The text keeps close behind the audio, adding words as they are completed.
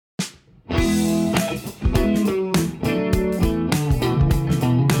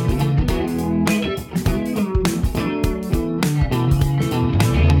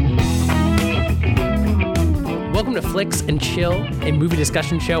Flicks and Chill, a movie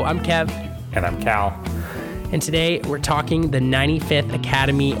discussion show. I'm Kev. And I'm Cal. And today we're talking the 95th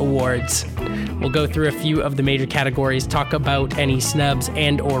Academy Awards. We'll go through a few of the major categories, talk about any snubs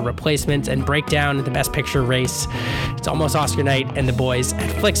and or replacements, and break down the Best Picture race. It's almost Oscar night, and the boys at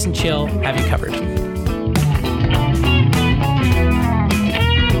Flicks and Chill have you covered.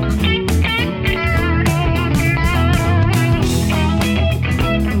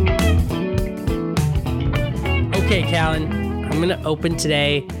 Okay, Callan, I'm going to open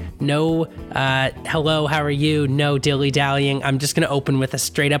today. No, hello, how are you? No dilly-dallying. I'm just going to open with a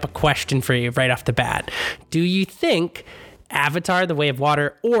straight-up question for you right off the bat. Do you think Avatar: The Way of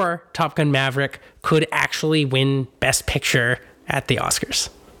Water or Top Gun: Maverick could actually win Best Picture at the Oscars?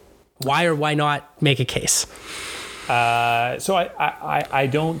 Why or why not make a case? So I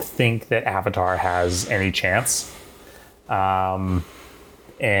don't think that Avatar has any chance. And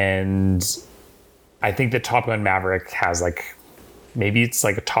I think that Top Gun: Maverick has maybe it's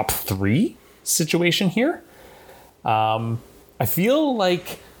like a top 3 situation here. I feel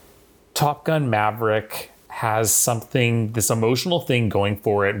like Top Gun: Maverick has something, this emotional thing going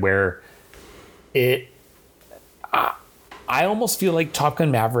for it where I almost feel like Top Gun: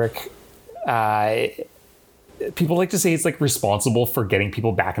 Maverick, people like to say it's responsible for getting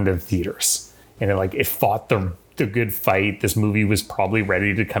people back into the theaters. And it fought the good fight. This movie was probably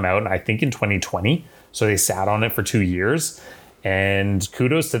ready to come out, I think, in 2020. So they sat on it for 2 years. And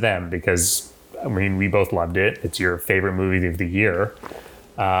kudos to them because, we both loved it. It's your favorite movie of the year.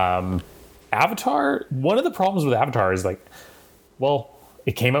 Avatar, one of the problems with Avatar is it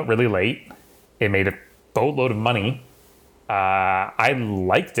came out really late. It made a boatload of money. I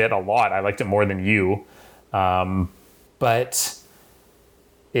liked it a lot. I liked it more than you. But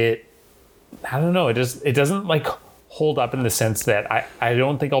I don't know. It doesn't hold up in the sense that I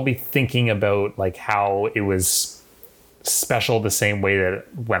don't think I'll be thinking about how it was special the same way that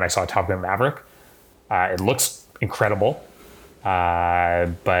when I saw Top Gun: Maverick. It looks incredible.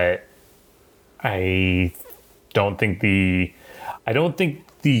 But I don't think the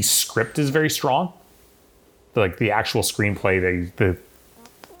script is very strong. The actual screenplay,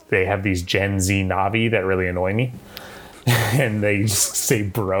 they have these Gen Z Na'vi that really annoy me. And they just say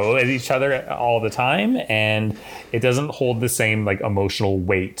bro at each other all the time, and it doesn't hold the same emotional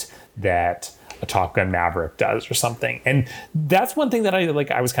weight that a Top Gun: Maverick does or something. And that's one thing that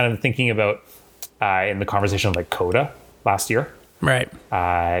I was kind of thinking about in the conversation of Coda last year. Right.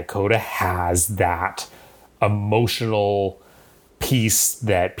 Coda has that emotional piece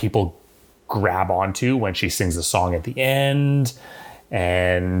that people grab onto when she sings a song at the end.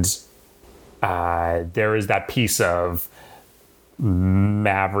 And there is that piece of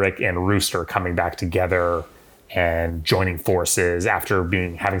Maverick and Rooster coming back together and joining forces after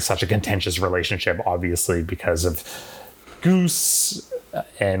having such a contentious relationship, obviously, because of Goose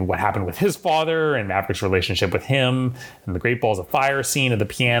and what happened with his father and Maverick's relationship with him and the Great Balls of Fire scene at the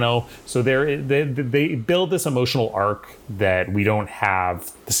piano. So they build this emotional arc that we don't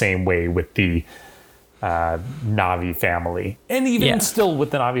have the same way with the Na'vi family. And even still with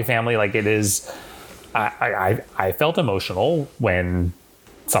the Na'vi family, it is... I felt emotional when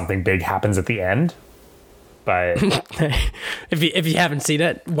something big happens at the end, but if you haven't seen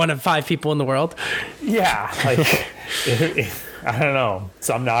it, one of 5 people in the world. Yeah, I don't know.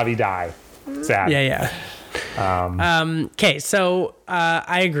 Some Na'vi die. Sad. Yeah. Okay, so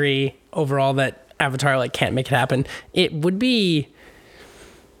I agree overall that Avatar can't make it happen. It would be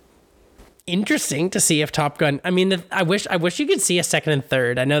interesting to see if Top Gun, I wish you could see a second and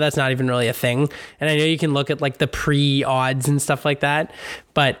third. I know that's not even really a thing, and I know you can look at the pre-odds and stuff like that,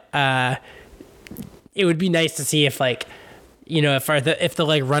 but it would be nice to see if if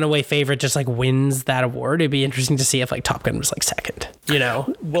the runaway favorite just wins that award. It'd be interesting to see if Top Gun was second,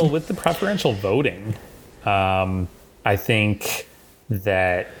 Well, with the preferential voting, I think with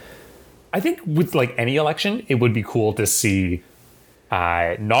any election, it would be cool to see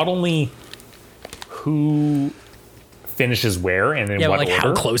not only who finishes where and in what order.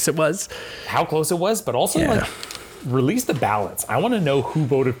 How close it was, but also release the ballots. I want to know who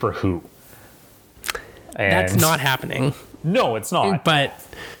voted for who. And that's not happening. No, it's not. But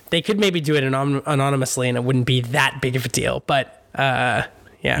they could maybe do it anonymously, and it wouldn't be that big of a deal. But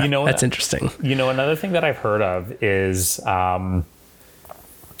that's interesting. Another thing that I've heard of is that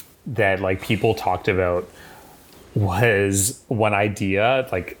people talked about was one idea.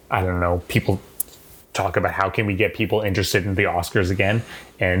 I don't know, people talk about how can we get people interested in the Oscars again.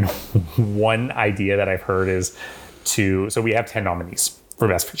 And one idea that I've heard is so we have 10 nominees for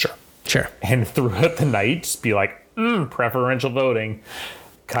Best Picture. Sure. And throughout the night, just be preferential voting.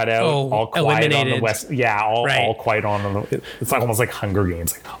 cut out, all quiet on the eliminated. west. Yeah, Right. all quiet on the. It's like almost like Hunger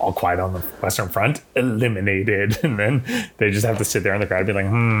Games, like all quiet on the Western Front, eliminated, and then they just have to sit there in the crowd, and be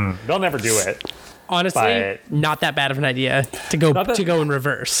like, they'll never do it. Honestly, But- not that bad of an idea to go Not that- to go in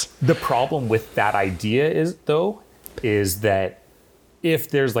reverse. The problem with that idea is that if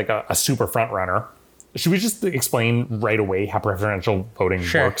there's like a super front runner, should we just explain right away how preferential voting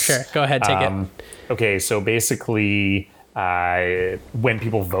works? Sure. Go ahead, take it. Okay, so basically, when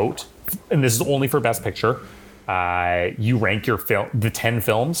people vote, and this is only for Best Picture, you rank your the 10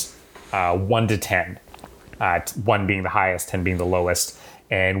 films, 1 to 10, 1 being the highest, 10 being the lowest.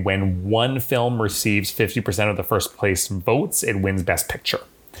 And when one film receives 50% of the first place votes, it wins Best Picture.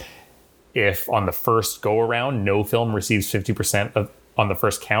 If on the first go around, no film receives 50% on the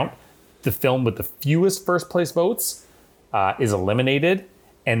first count, the film with the fewest first place votes is eliminated,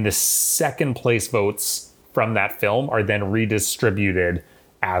 and the second place votes from that film are then redistributed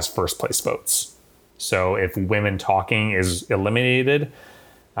as first place votes. So if Women Talking is eliminated,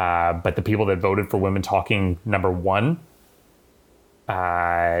 but the people that voted for Women Talking number 1,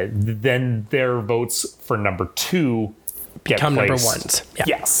 then their votes for number 2 Become number placed. ones. Yeah.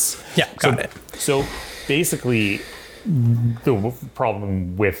 Yes. Yeah, got it. So basically, the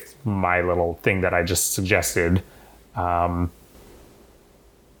problem with my little thing that I just suggested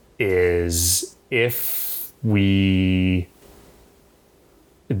is if we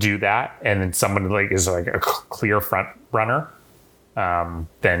do that and then someone like is like a clear front runner,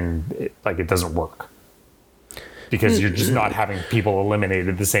 then it doesn't work. Because you're just not having people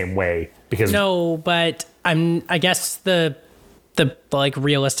eliminated the same way. Because No, but I guess the like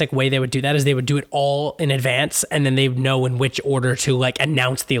realistic way they would do that is they would do it all in advance, and then they would know in which order to like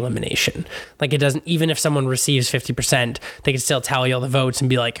announce the elimination. Like it doesn't, even if someone receives 50%, they can still tally all the votes and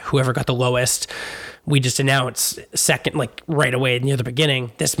be like, whoever got the lowest, we just announce second, like right away near the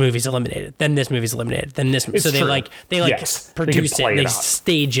beginning, this movie's eliminated, then this movie's eliminated, then this. It's so they true. like Yes, they can produce it, play and it they out.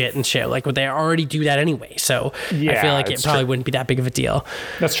 stage it and shit. Like they already do that anyway. So I Yeah, feel like it it's probably true. wouldn't be that big of a deal.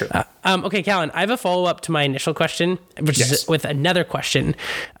 that's true. Okay, Callan, I have a follow-up to my initial question, which Yes. is with another question.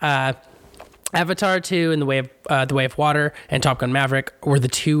 Avatar 2 and The Way of Water and Top Gun Maverick were the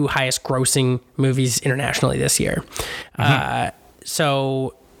 2 highest grossing movies internationally this year.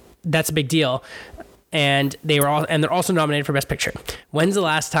 So that's a big deal. And they're also nominated for Best Picture. When's the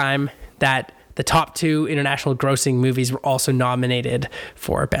last time that the top 2 international grossing movies were also nominated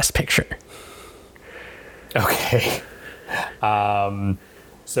for Best Picture? Okay.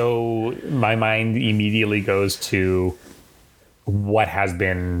 So my mind immediately goes to what has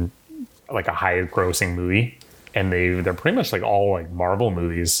been like a high grossing movie, and they're pretty much like all like Marvel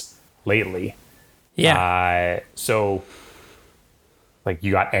movies lately. Yeah. So like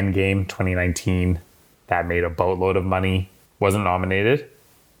you got Endgame 2019 that made a boatload of money, wasn't nominated,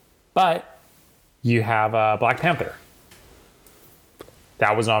 but you have Black Panther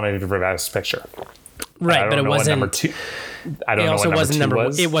that was nominated for Best Picture. right, but it know what wasn't. number 2. I don't It know also what wasn't number number. 2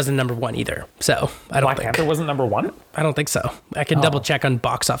 was. It wasn't number 1 either. So I don't Black think. Panther wasn't number 1. I don't think so. I can double check on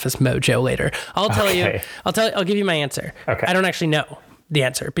Box Office Mojo later. I'll tell you. Okay. I'll give you my answer. Okay. I don't actually know the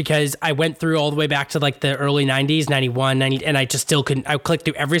answer because I went through all the way back to like the early 90s, 91, 90, and I just still couldn't. I clicked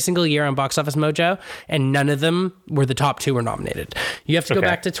through every single year on Box Office Mojo, and none of them were the top 2 were nominated. You have to go Okay.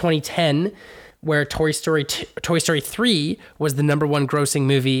 back to 2010. Where Toy Story 3 was the number 1 grossing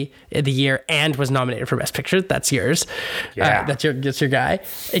movie of the year and was nominated for Best Picture. That's yours. Yeah. That's your guy.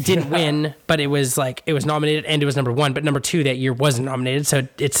 It didn't win, but it was nominated and it was number 1. But number 2 that year wasn't nominated, so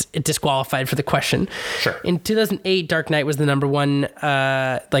it disqualified for the question. Sure. In 2008, Dark Knight was the number 1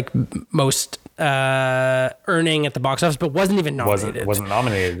 most earning at the box office, but wasn't even nominated. Wasn't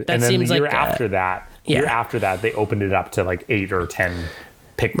nominated. That And then seems the year like, after that, they opened it up to like 8 or 10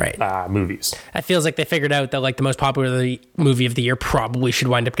 pick movies. It feels like they figured out that like the most popular movie of the year probably should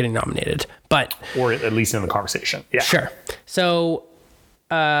wind up getting nominated, but Or at least in the conversation. Yeah. sure. So,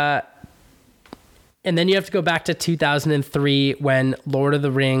 and then you have to go back to 2003 when Lord of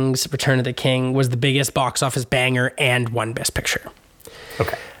the Rings: Return of the King was the biggest box office banger and won Best Picture.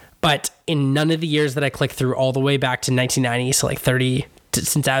 Okay. But in none of the years that I clicked through all the way back to 1990, so like 30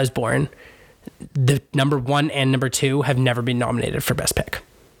 since I was born, the number 1 and number 2 have never been nominated for Best Pick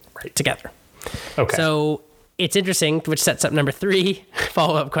together. Okay. So it's interesting, which sets up number 3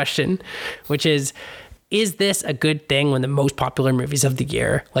 follow-up question, which is this a good thing when the most popular movies of the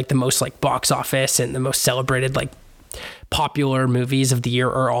year, like the most like box office and the most celebrated like popular movies of the year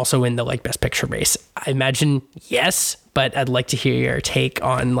are also in the like Best Picture race? I imagine yes, but I'd like to hear your take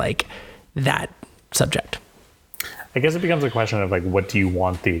on like that subject. I guess it becomes a question of like, what do you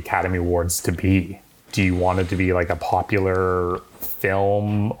want the Academy Awards to be? Do you want it to be like a popular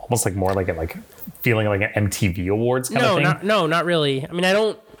film, almost like more like a feeling like an MTV Awards kind of thing? Not really. I mean, I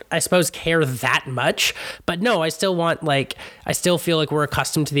don't, I suppose, care that much, but no, I still want, like, I still feel like we're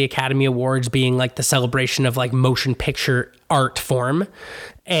accustomed to the Academy Awards being like the celebration of like motion picture art form,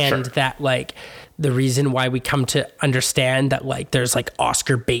 and that like the reason why we come to understand that like there's like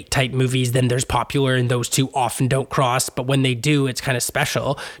Oscar bait type movies, then there's popular, and those two often don't cross, but when they do, it's kind of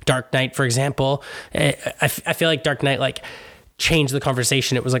special. Dark Knight, for example, I feel like Dark Knight like changed the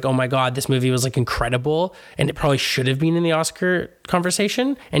conversation. It was like, oh my God, this movie was like incredible, and it probably should have been in the Oscar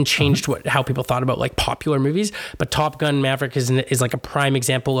conversation, and changed how people thought about like popular movies. But Top Gun Maverick is like a prime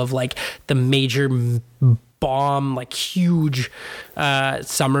example of like the major bomb, like huge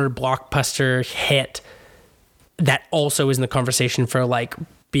summer blockbuster hit that also is in the conversation for like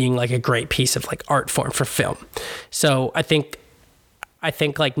being like a great piece of like art form for film. So I think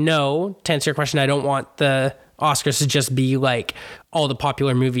like, no, to answer your question, I don't want the Oscars to just be like all the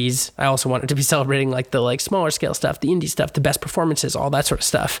popular movies. I also want it to be celebrating like the like smaller scale stuff, the indie stuff, the best performances, all that sort of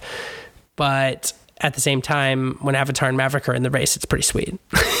stuff. But at the same time, when Avatar and Maverick are in the race, it's pretty sweet.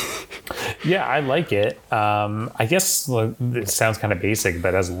 Yeah, I like it. I guess it sounds kind of basic,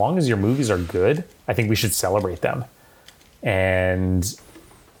 but as long as your movies are good, I think we should celebrate them. And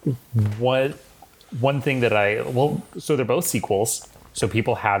one thing that so they're both sequels. So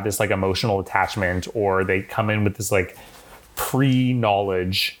people have this like emotional attachment, or they come in with this like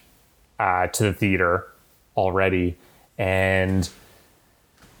pre-knowledge to the theater already. And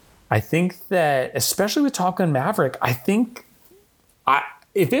I think that, especially with Top Gun Maverick, I think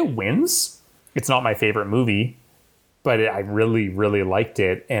if it wins, it's not my favorite movie, but I really, really liked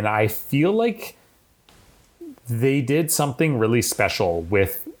it. And I feel like they did something really special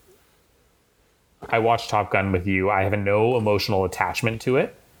with, I watched Top Gun with you. I have no emotional attachment to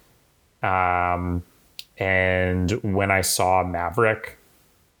it. And when I saw Maverick,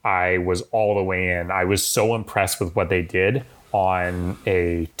 I was all the way in. I was so impressed with what they did on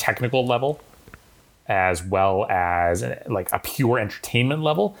a technical level, as well as like a pure entertainment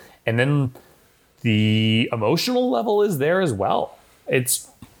level. And then the emotional level is there as well. It's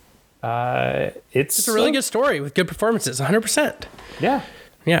a really good story with good performances, 100%. Yeah.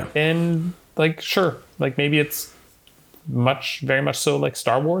 Yeah. And like, sure, like maybe it's very much so like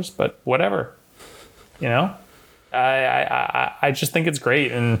Star Wars, but whatever, you know. I just think it's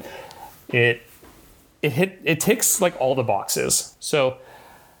great, and it ticks like all the boxes. So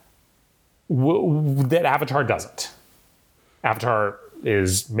that Avatar doesn't. Avatar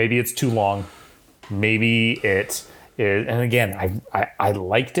is, maybe it's too long, maybe it is, and again, I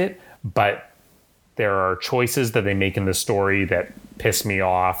liked it, but there are choices that they make in the story that piss me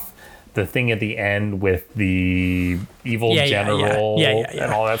off. The thing at the end with the evil general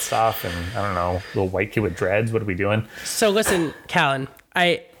and all that stuff, and I don't know, little white kid with dreads. What are we doing? So listen, Callan,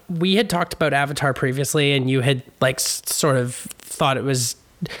 we had talked about Avatar previously, and you had like sort of thought it was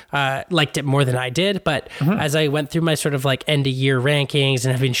liked it more than I did, but as I went through my sort of like end of year rankings,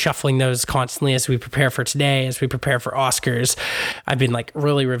 and have been shuffling those constantly as we prepare for today, as we prepare for Oscars, I've been like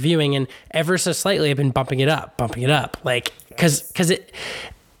really reviewing, and ever so slightly I've been bumping it up, like because it,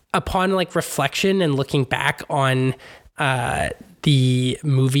 upon like reflection and looking back on the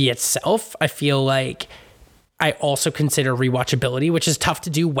movie itself, I feel like I also consider rewatchability, which is tough to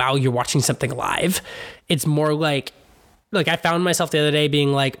do while you're watching something live. It's more like I found myself the other day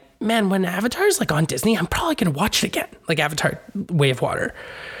being like, man, when Avatar is like on Disney, I'm probably going to watch it again. Like Avatar Way of Water.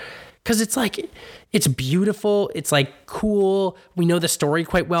 Cause it's like, it's beautiful. It's like cool. We know the story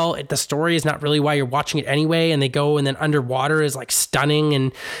quite well. The story is not really why you're watching it anyway. And they go, and then underwater is like stunning,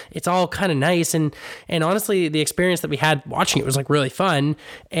 and it's all kind of nice. And honestly, the experience that we had watching it was like really fun.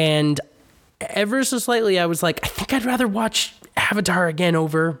 And ever so slightly, I was like, I think I'd rather watch Avatar again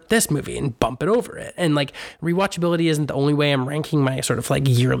over this movie and bump it over it. And like, rewatchability isn't the only way I'm ranking my sort of like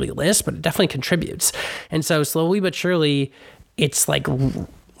yearly list, but it definitely contributes. And so slowly but surely, it's like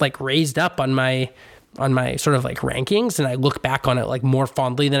raised up on my sort of like rankings, and I look back on it like more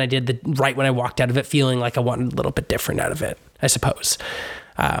fondly than I did right when I walked out of it, feeling like I wanted a little bit different out of it, I suppose.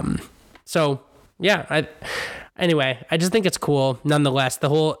 So yeah, anyway, I just think it's cool. Nonetheless, the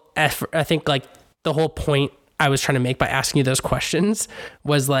whole effort, I think like the whole point I was trying to make by asking you those questions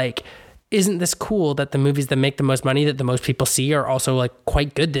was like, isn't this cool that the movies that make the most money, that the most people see, are also like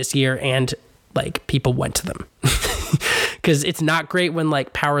quite good this year, and like people went to them? Because it's not great when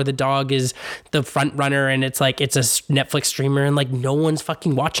like Power of the Dog is the front runner, and it's like it's a Netflix streamer, and like no one's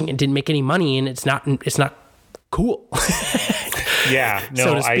fucking watching it, didn't make any money, and it's not cool. Yeah, no,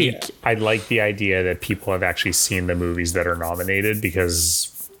 so to speak. I like the idea that people have actually seen the movies that are nominated,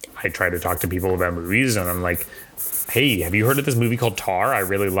 because I try to talk to people about movies, and I'm like, hey, have you heard of this movie called Tar? I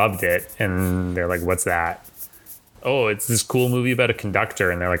really loved it. And they're like, what's that? Oh, it's this cool movie about a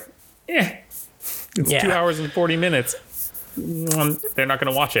conductor. And they're like, it's 2 hours and 40 minutes. They're not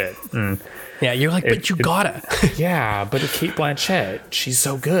going to watch it. And Yeah, you're like, but you gotta. yeah, but Kate Blanchett, she's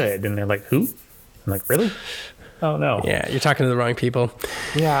so good. And they're like, who? I'm like, really? Oh, no. Yeah, you're talking to the wrong people.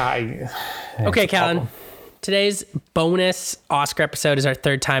 Yeah. Okay, Callan. Today's bonus Oscar episode is our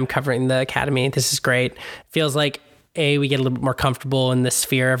third time covering the Academy. This is great. Feels like, we get a little bit more comfortable in this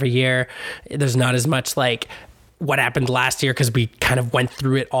sphere every year. There's not as much like what happened last year because we kind of went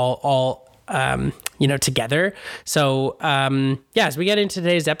through it all together. So, as we get into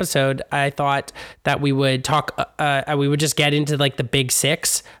today's episode, I thought that we would we would just get into like the big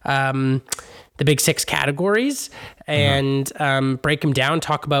six categories and break them down,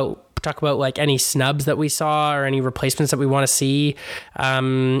 talk about like any snubs that we saw or any replacements that we want to see,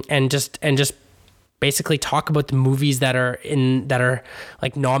 and just basically talk about the movies that are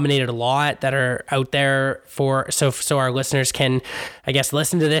like nominated a lot, that are out there so our listeners can, I guess,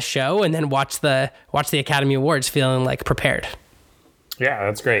 listen to this show and then watch the Academy Awards feeling like prepared. Yeah,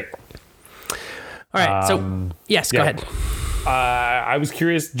 that's great. All right. So yes, go ahead. I was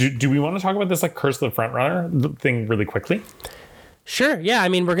curious, do we want to talk about this like Curse of the Frontrunner thing really quickly? Sure. Yeah. I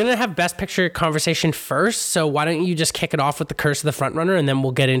mean, we're going to have Best Picture conversation first. So why don't you just kick it off with the Curse of the Frontrunner, and then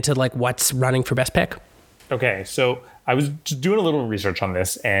we'll get into like what's running for Best Pick. Okay. So I was just doing a little research on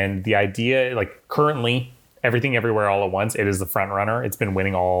this, and the idea, like currently Everything Everywhere All at Once, it is the frontrunner. It's been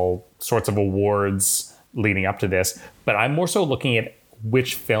winning all sorts of awards leading up to this, but I'm more so looking at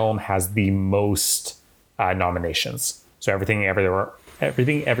which film has the most nominations. So Everything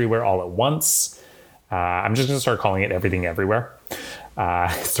Everywhere All at Once. I'm just going to start calling it Everything Everywhere.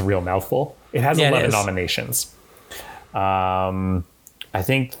 It's a real mouthful. It has 11 nominations. I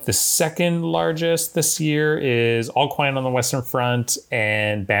think the second largest this year is All Quiet on the Western Front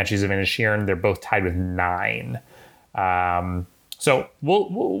and Banshees of Inisherin. They're both tied with 9. So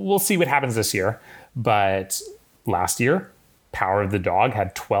we'll see what happens this year. But last year, Power of the Dog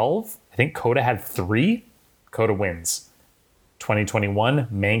had 12. I think Coda had 3. Coda wins. 2021,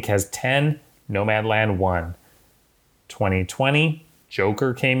 Mank has 10. Nomadland 1. 2020,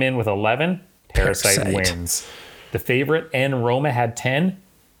 Joker came in with 11. Parasite wins. The Favorite and Roma had 10.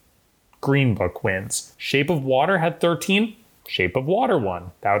 Green Book wins. Shape of Water had 13. Shape of Water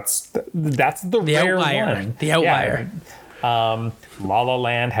won. That's the rare outlier. one. The outlier. Yeah. La La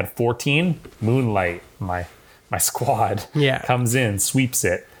Land had 14. Moonlight, my squad, comes in, sweeps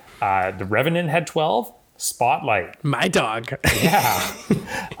it. The Revenant had 12. Spotlight, my dog. Yeah.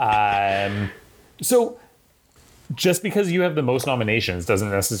 So just because you have the most nominations doesn't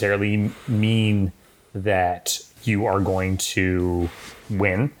necessarily mean that you are going to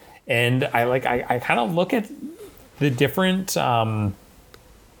win. And I kind of look at the different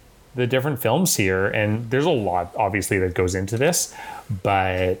films here, and there's a lot obviously that goes into this,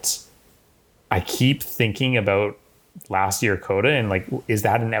 but I keep thinking about last year Coda and like, is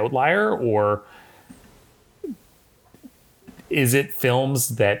that an outlier, or is it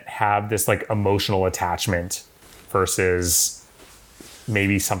films that have this like emotional attachment versus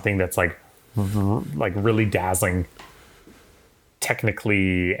maybe something that's like really dazzling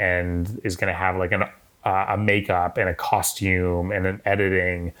technically and is going to have like a makeup and a costume and an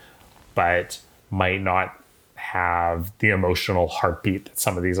editing, but might not have the emotional heartbeat that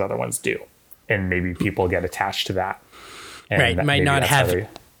some of these other ones do. And maybe people get attached to that. And right. Might not have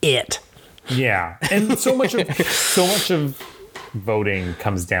it. Yeah. And so much of voting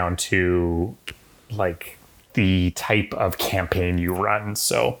comes down to like the type of campaign you run.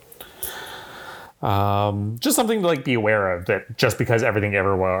 So just something to like be aware of, that just because Everything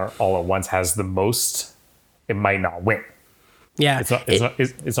Everywhere All at Once has the most, it might not win. Yeah. It's not a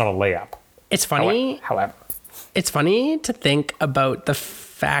layup. It's funny. However, it's funny to think about the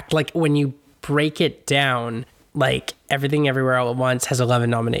fact, like when you break it down, like Everything Everywhere All at Once has 11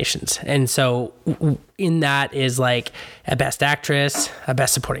 nominations. And so in that is like a Best Actress, a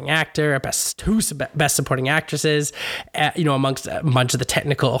Best Supporting Actor, two Best Supporting Actresses, amongst a bunch of the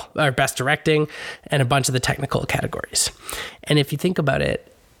technical, or Best Directing, and a bunch of the technical categories. And if you think about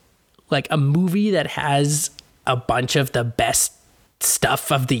it, like a movie that has a bunch of the best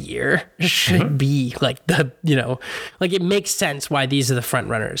stuff of the year should be like like it makes sense why these are the front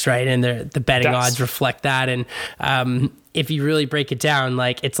runners, right? And the betting odds reflect that. And if you really break it down,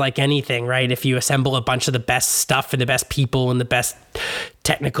 like it's like anything, right? If you assemble a bunch of the best stuff and the best people and the best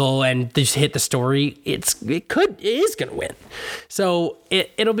technical and just hit the story, it is going to win. So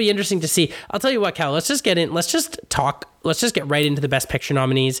it'll be interesting to see. I'll tell you what, Cal, let's just get right into the best picture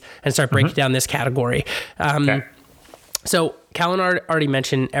nominees and start breaking down this category. Okay. So Callan already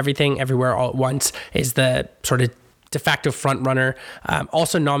mentioned Everything Everywhere All at Once is the sort of de facto front runner.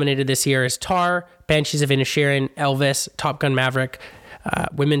 Also nominated this year is Tar, Banshees of Inisherin, Elvis, Top Gun Maverick,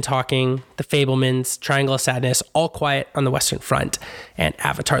 Women Talking, The Fabelmans, Triangle of Sadness, All Quiet on the Western Front, and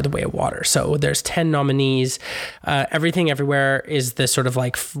Avatar: The Way of Water. So there's 10 nominees. Everything Everywhere is the sort of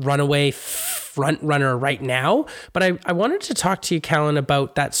like runaway front runner right now. But I wanted to talk to you, Callan,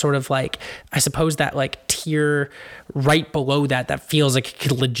 about that sort of like, I suppose that like tier right below that feels like it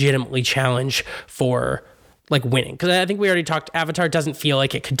could legitimately challenge for like winning. Because I think we already talked, Avatar doesn't feel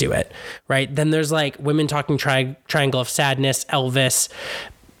like it could do it, right? Then there's like Women Talking, Triangle of Sadness, Elvis,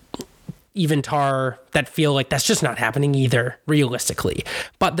 even Tar, that feel like that's just not happening either, realistically.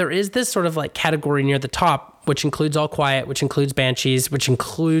 But there is this sort of like category near the top, which includes All Quiet, which includes Banshees, which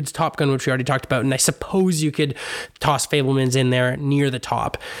includes Top Gun, which we already talked about. And I suppose you could toss Fabelmans in there near the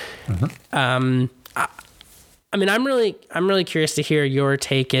top. I mean, I'm really curious to hear your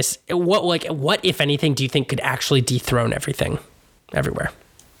take. Is what if anything do you think could actually dethrone Everything Everywhere?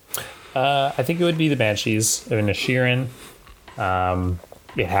 I think it would be the Banshees of Inisherin.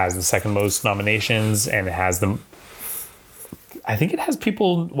 It has the second most nominations, and it has I think it has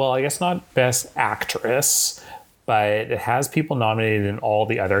people. Well, I guess not Best Actress, but it has people nominated in all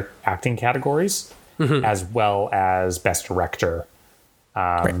the other acting categories, as well as Best Director.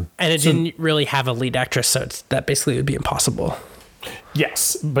 Right. And it didn't really have a lead actress, so that basically would be impossible.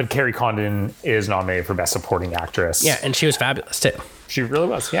 Yes, but Carrie Condon is nominated for Best Supporting Actress. Yeah, and she was fabulous too. She really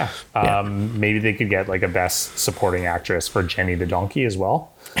was, yeah. Maybe they could get like a Best Supporting Actress for Jenny the Donkey as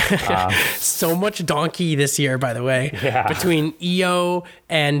well. So much donkey this year, by the way. Yeah. Between EO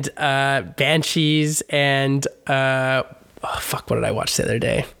and Banshees and... oh, fuck, what did I watch the other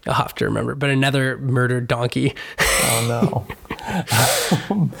day? I'll have to remember. But another murdered donkey. Oh, no.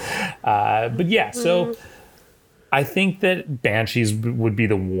 But yeah, so I think that Banshees would be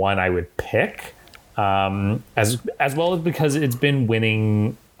the one I would pick, as well as because it's been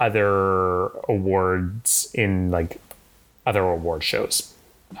winning other awards in like other award shows.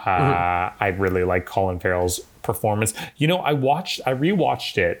 I really like Colin Farrell's performance. You know, I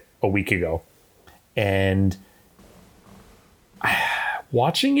rewatched it a week ago, and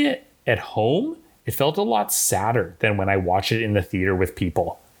watching it at home, it felt a lot sadder than when I watch it in the theater with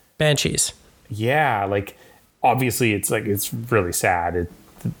people. Banshees. Yeah, like obviously it's really sad.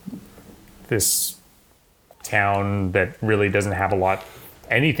 This town that really doesn't have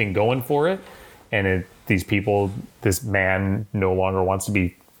anything going for it, and this man no longer wants to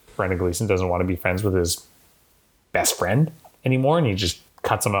be, Brendan Gleeson doesn't want to be friends with his best friend anymore, and he just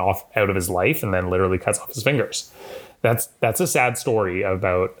cuts him off out of his life and then literally cuts off his fingers. That's a sad story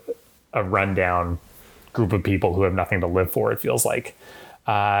about a rundown group of people who have nothing to live for, it feels like.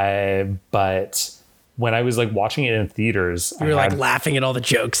 But when I was like watching it in theaters, you were like laughing at all the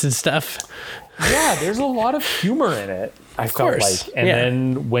jokes and stuff. Yeah, there's a lot of humor in it, I felt like. And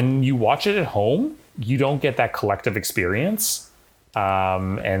then when you watch it at home, you don't get that collective experience.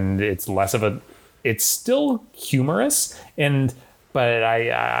 And it's less of it's still humorous, but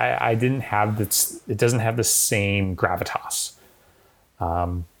I didn't have this. It doesn't have the same gravitas.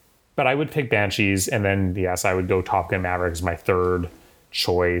 But I would pick Banshees, and then yes, I would go Top Gun Maverick as my third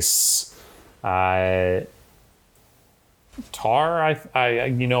choice. Tar,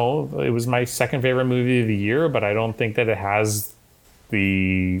 it was my second favorite movie of the year, but I don't think that it has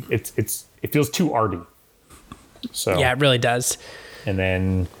it feels too arty. So yeah, it really does. And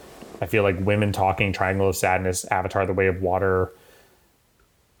then I feel like Women Talking, Triangle of Sadness, Avatar: The Way of Water.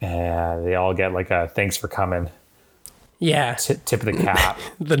 They all get like a thanks for coming. Yeah. Tip of the cap.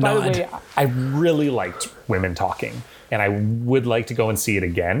 By the way, I really liked Women Talking, and I would like to go and see it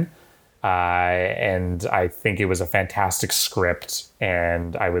again. And I think it was a fantastic script,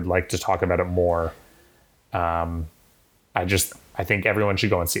 and I would like to talk about it more. I think everyone should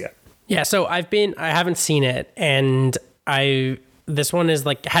go and see it. Yeah. So I haven't seen it, and I this one is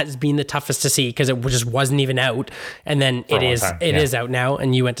like has been the toughest to see because it just wasn't even out, and then it is out now,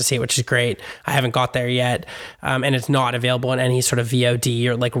 and you went to see it, which is great. I haven't got there yet, and it's not available in any sort of VOD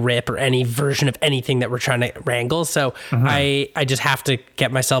or like RIP or any version of anything that we're trying to wrangle. So I just have to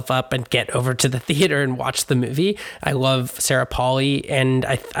get myself up and get over to the theater and watch the movie. I love Sarah Polley, and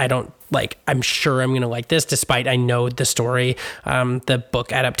I don't. Like, I'm sure I'm going to like this, despite I know the story, the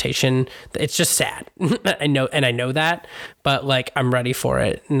book adaptation. It's just sad. I know that, but like, I'm ready for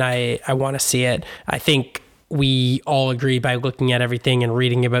it, and I want to see it. I think we all agree by looking at everything and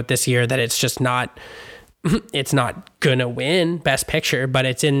reading about this year that it's just not, it's not gonna win Best Picture, but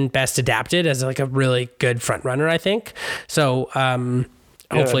it's in Best Adapted as like a really good front runner, I think. So,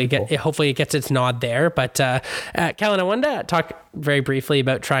 hopefully it gets its nod there. But Callan, I wanted to talk very briefly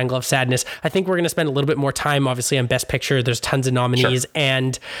about Triangle of Sadness. I think we're going to spend a little bit more time, obviously, on Best Picture. There's tons of nominees,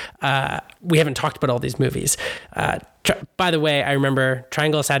 and we haven't talked about all these movies. By the way, I remember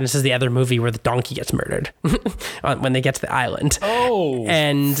Triangle of Sadness is the other movie where the donkey gets murdered when they get to the island. Oh,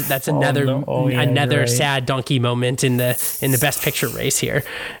 and that's another sad donkey moment in the Best Picture race here.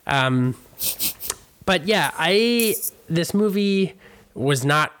 But yeah, this movie was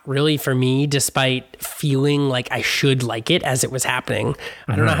not really for me, despite feeling like I should like it as it was happening.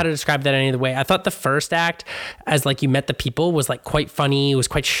 I don't know how to describe that any other way. I thought the first act, as like you met the people, was like quite funny. It was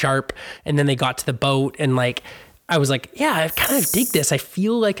quite sharp. And then they got to the boat, and like, I was like, yeah, I kind of dig this. I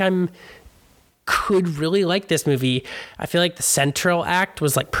feel like could really like this movie. I feel like the central act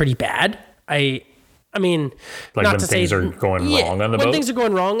was like pretty bad. I mean, like not when to things say are going wrong on the boat? When things are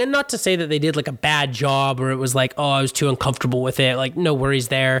going wrong, and not to say that they did like a bad job or it was like, oh, I was too uncomfortable with it. Like, no worries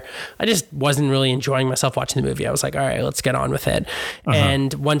there. I just wasn't really enjoying myself watching the movie. I was like, all right, let's get on with it.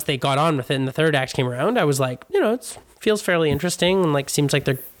 And once they got on with it and the third act came around, I was like, it feels fairly interesting, and like seems like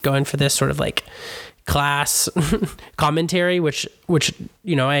they're going for this sort of like class commentary, which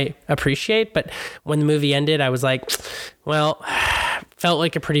I appreciate. But when the movie ended, I was like, well, felt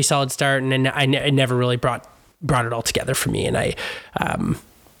like a pretty solid start, and I never really brought it all together for me. And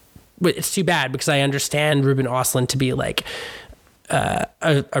it's too bad, because I understand Ruben Östlund to be like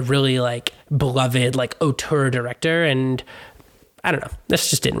a really like beloved like auteur director, and I don't know,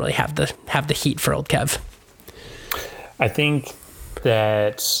 this just didn't really have the heat for old Kev. I think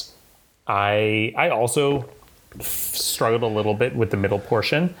that I also struggled a little bit with the middle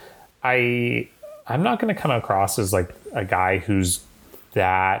portion. I'm not going to come across as like a guy who's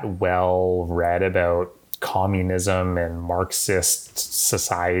that well read about communism and Marxist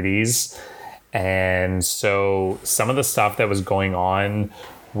societies. And so some of the stuff that was going on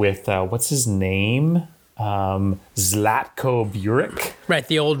with, what's his name? Zlatko Buric. Right,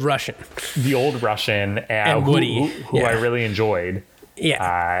 the old Russian. And Woody. Who I really enjoyed.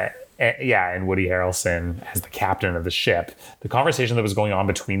 Yeah. And Woody Harrelson as the captain of the ship. The conversation that was going on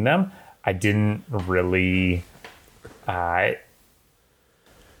between them, I didn't really pay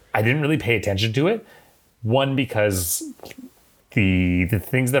attention to it. One, because the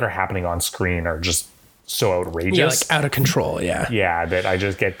things that are happening on screen are just so outrageous. Yeah, like out of control, yeah. Yeah, that I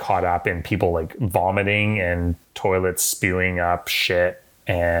just get caught up in people like vomiting and toilets spewing up shit,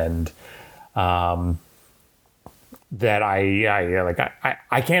 and that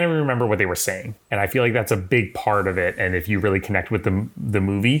I can't even remember what they were saying. And I feel like that's a big part of it. And if you really connect with the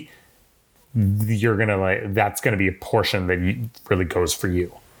movie, you're gonna that's gonna be a portion that really goes for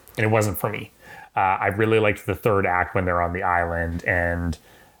you. And it wasn't for me. I really liked the third act when they're on the island, and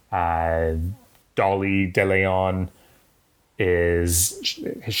Dolly De Leon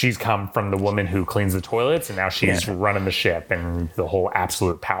she's come from the woman who cleans the toilets, and now she's running the ship, and the whole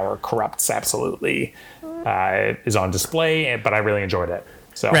absolute power corrupts absolutely is on display. But I really enjoyed it.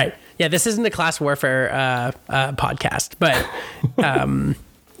 So right, yeah, this isn't a class warfare podcast, but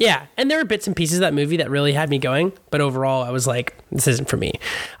yeah, and there were bits and pieces of that movie that really had me going, but overall I was like, this isn't for me.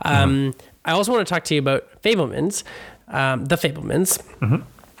 I also want to talk to you about Fabelmans, The Fabelmans,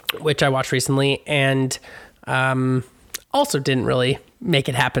 which I watched recently, and also didn't really make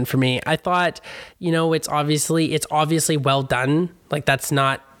it happen for me. I thought, it's obviously well done. Like,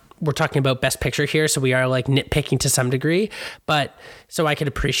 we're talking about Best Picture here, so we are like nitpicking to some degree, but so I could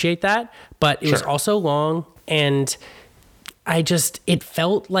appreciate that. But it was also long, and it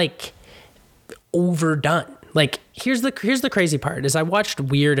felt like overdone. Like, here's the crazy part is I watched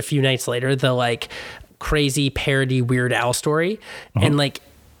Weird a few nights later, the like crazy parody Weird Al story. And like,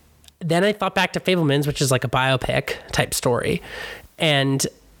 then I thought back to Fabelmans, which is like a biopic type story, and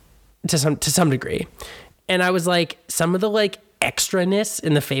to some degree. And I was like, some of the like extraness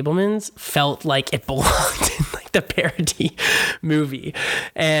in the Fabelmans felt like it belonged in like the parody movie.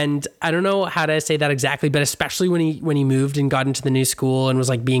 And I don't know how to say that exactly, but especially when he moved and got into the new school and was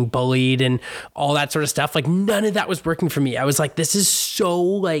like being bullied and all that sort of stuff, like none of that was working for me. I was like, this is so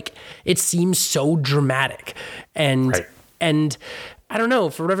like, it seems so dramatic. And I don't know,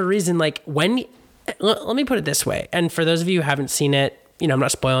 for whatever reason, like let me put it this way. And for those of you who haven't seen it, you know, I'm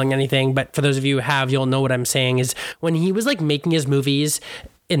not spoiling anything, but for those of you who have, you'll know what I'm saying is when he was like making his movies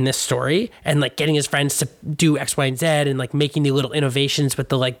in this story and like getting his friends to do X, Y, and Z and like making the little innovations with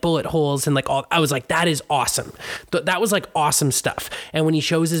the like bullet holes and like all, I was like, that is awesome. That was like awesome stuff. And when he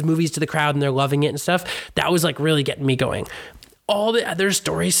shows his movies to the crowd and they're loving it and stuff, that was like really getting me going. All the other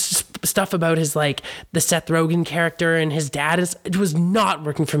stories stuff about his like the Seth Rogen character and his dad it was not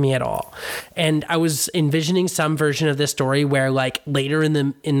working for me at all. And I was envisioning some version of this story where like later in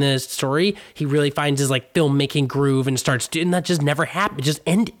the story he really finds his like filmmaking groove and starts doing that. Just never happened. It just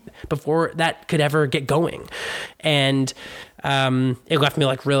ended before that could ever get going. And it left me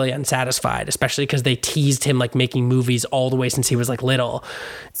like really unsatisfied, especially because they teased him like making movies all the way since he was like little.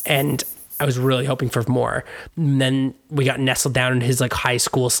 And I was really hoping for more. And then we got nestled down in his like high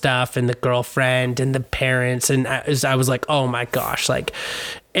school stuff and the girlfriend and the parents. And I was like, oh my gosh, like,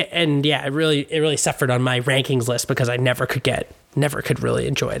 and yeah, it really suffered on my rankings list because I never could really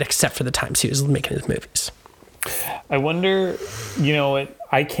enjoy it except for the times he was making his movies. I wonder, you know,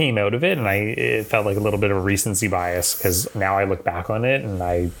 I came out of it and it felt like a little bit of a recency bias because now I look back on it and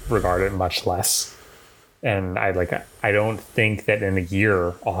I regard it much less. And I don't think that in a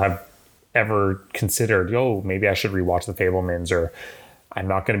year I'll have ever considered, maybe I should rewatch The Fabelmans, or I'm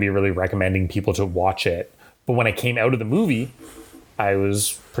not going to be really recommending people to watch it. But when I came out of the movie, I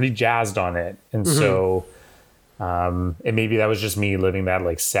was pretty jazzed on it. And so, and maybe that was just me living that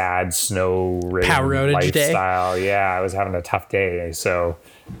like sad snow-ridden power outage lifestyle. day. Yeah, I was having a tough day. So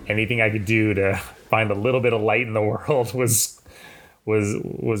anything I could do to find a little bit of light in the world was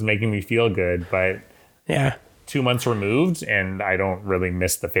making me feel good. But yeah. 2 months removed and I don't really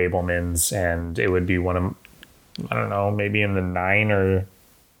miss The Fabelmans, and it would be one of, I don't know, maybe in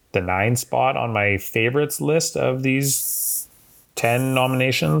the 9 spot on my favorites list of these 10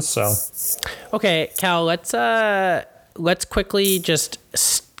 nominations. So okay, Cal, let's quickly just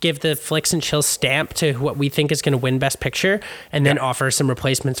give the Flicks and Chill stamp to what we think is going to win Best Picture and then offer some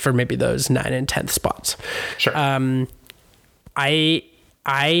replacements for maybe those 9 and 10th spots. Sure. I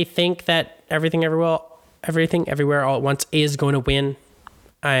think that Everything Everywhere All at Once is going to win.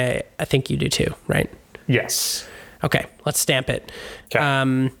 I think you do too, right? Yes. Okay, let's stamp it. Okay.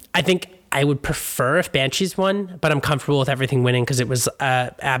 I think I would prefer if Banshees won, but I'm comfortable with everything winning because it was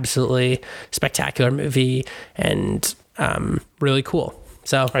an absolutely spectacular movie and really cool.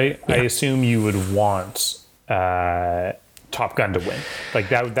 So I assume you would want Top Gun to win. Like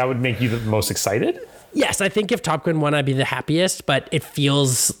that would make you the most excited? Yes, I think if Top Gun won, I'd be the happiest, but it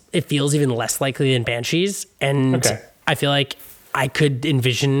feels even less likely than Banshees. And I feel like I could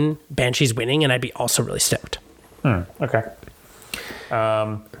envision Banshees winning and I'd be also really stoked. Okay.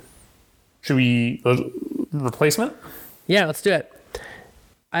 Should we replacement? Yeah, let's do it.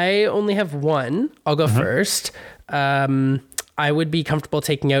 I only have one. I'll go first. I would be comfortable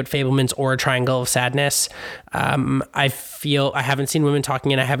taking out Fabelmans or Triangle of Sadness. I feel I haven't seen Women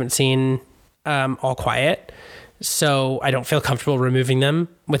Talking and I haven't seen All Quiet, so I don't feel comfortable removing them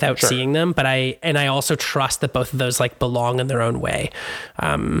without seeing them. But I also trust that both of those like belong in their own way.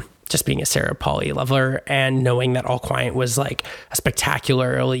 Just being a Sarah Polley lover and knowing that All Quiet was like a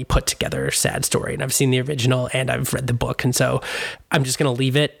spectacularly put together sad story, and I've seen the original and I've read the book, and so I'm just gonna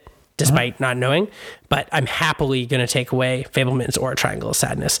leave it despite not knowing. But I'm happily gonna take away Fabelmans or Triangle of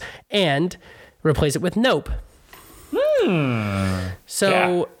Sadness and replace it with Nope.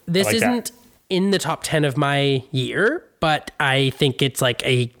 So this like isn't in the top 10 of my year, but I think it's like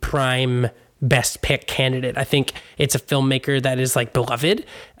a prime best pick candidate. I think it's a filmmaker that is like beloved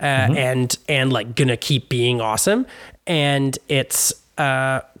and like gonna keep being awesome. And it's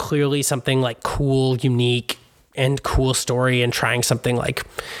clearly something like cool, unique, and cool story and trying something like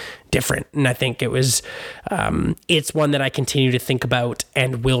different. And I think it was, it's one that I continue to think about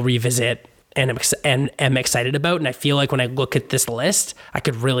and will revisit and am excited about. And I feel like when I look at this list, I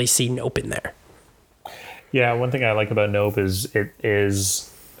could really see Nope in there. Yeah, one thing I like about Nope is it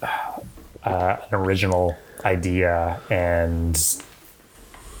is an original idea, and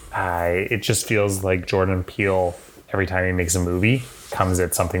it just feels like Jordan Peele, every time he makes a movie, comes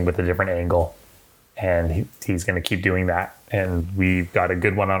at something with a different angle. And he's going to keep doing that. And we've got a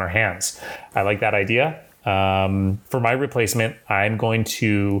good one on our hands. I like that idea. For my replacement, I'm going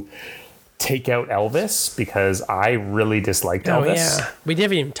to take out Elvis because I really disliked Elvis. Yeah, we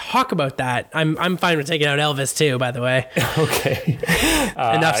didn't even talk about that. I'm fine with taking out Elvis too, by the way. Okay.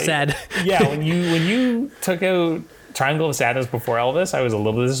 Enough said. Yeah, when you took out Triangle of Sadness before Elvis, I was a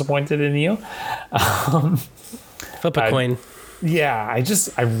little disappointed in you. Flip a coin. Yeah,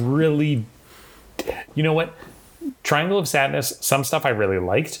 I really, you know what? Triangle of Sadness, some stuff I really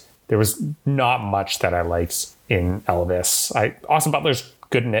liked. There was not much that I liked in Elvis. Austin Butler's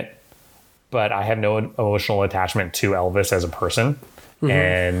good in it, but I have no emotional attachment to Elvis as a person. Mm-hmm.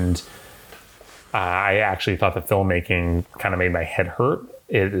 And I actually thought the filmmaking kind of made my head hurt.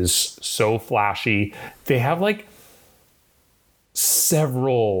 It is so flashy. They have like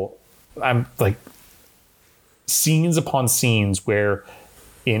several, scenes upon scenes where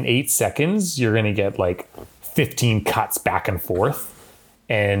in 8 seconds, you're going to get like 15 cuts back and forth.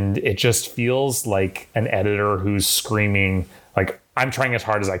 And it just feels like an editor who's screaming, like, I'm trying as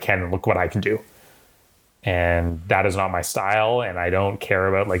hard as I can and look what I can do. And that is not my style. And I don't care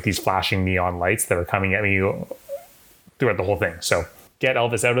about like these flashing neon lights that are coming at me throughout the whole thing. So get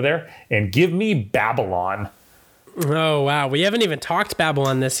Elvis out of there and give me Babylon. Oh, wow. We haven't even talked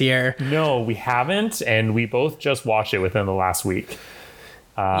Babylon this year. No, we haven't. And we both just watched it within the last week.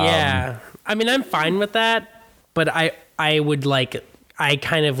 Yeah. I mean, I'm fine with that, but I would like, I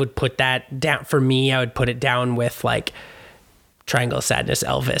kind of would put that down. For me, I would put it down with like Triangle of Sadness,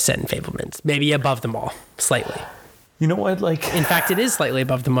 Elvis, and Fabelmans. Maybe above them all, slightly. You know what? Like, in fact, it is slightly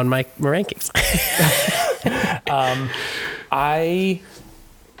above them on my rankings. I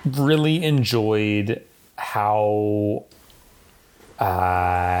really enjoyed how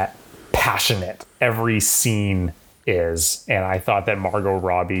passionate every scene is. And I thought that Margot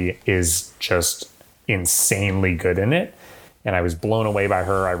Robbie is just insanely good in it. And I was blown away by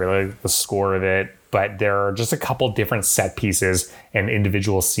her. I really liked the score of it. But there are just a couple different set pieces and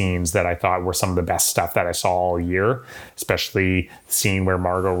individual scenes that I thought were some of the best stuff that I saw all year, especially the scene where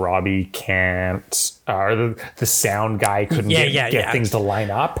Margot Robbie can't, or the sound guy couldn't get things to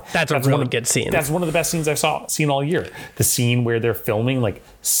line up. That's a really good scene. That's one of the best scenes I've seen all year. The scene where they're filming like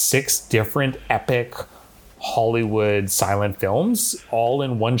 6 different epic Hollywood silent films all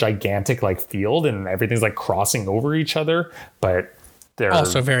in one gigantic like field, and everything's like crossing over each other, but they're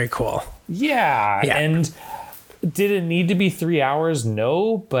also very cool. Yeah. And did it need to be 3 hours?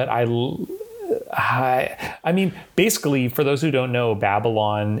 No, but I mean, basically, for those who don't know,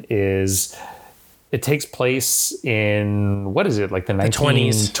 Babylon it takes place in, what is it, like the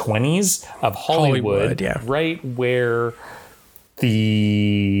 1920s of Hollywood, right, where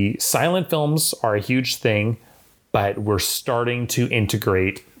the silent films are a huge thing, but we're starting to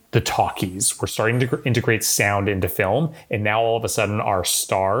integrate the talkies. We're starting to integrate sound into film. And now all of a sudden our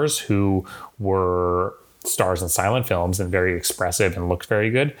stars, who were stars in silent films and very expressive and looked very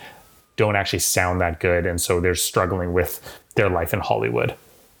good, don't actually sound that good. And so they're struggling with their life in Hollywood.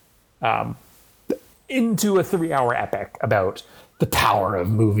 Into a 3-hour epic about the power of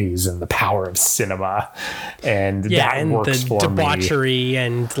movies and the power of cinema. And that works for me. And the debauchery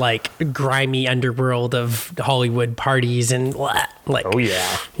and like grimy underworld of Hollywood parties and like, oh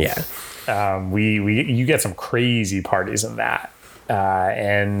yeah. Yeah. You get some crazy parties in that.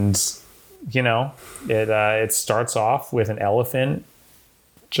 And you know, it starts off with an elephant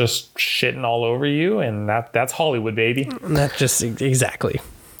just shitting all over you. And that's Hollywood, baby. That's just exactly.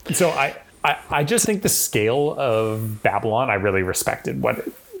 So I just think the scale of Babylon, I really respected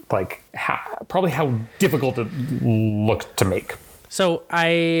probably how difficult it looked to make. So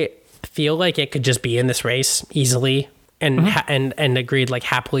I feel like it could just be in this race easily and and agreed like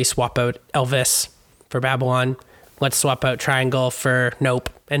happily swap out Elvis for Babylon. Let's swap out Triangle for Nope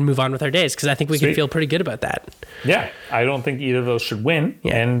and move on with our days. Cause I think we can feel pretty good about that. Yeah. I don't think either of those should win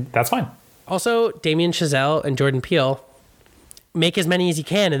and that's fine. Also, Damien Chazelle and Jordan Peele, make as many as you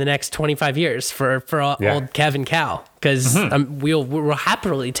can in the next 25 years for old Kev and Cal, because we'll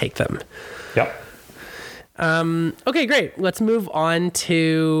happily take them. Yep. Okay, great. Let's move on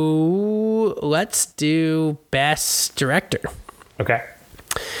to do Best Director. Okay.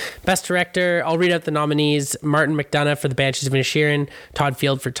 Best Director, I'll read out the nominees. Martin McDonagh for The Banshees of Inisherin, Todd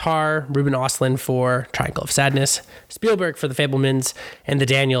Field for Tar, Ruben Östlund for Triangle of Sadness, Spielberg for The Fabelmans, and the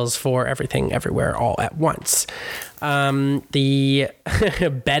Daniels for Everything Everywhere All at Once. The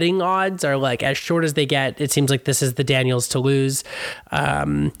betting odds are like as short as they get. It seems like this is the Daniels to lose.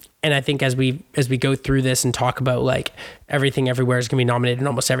 And I think as we go through this and talk about like Everything Everywhere is going to be nominated in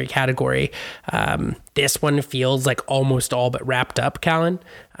almost every category, this one feels like almost all but wrapped up, Callan.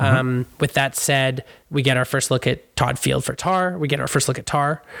 With that said, we get our first look at Todd Field for Tar. We get our first look at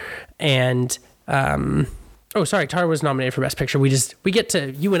Tar. And Oh, sorry, Tar was nominated for Best Picture.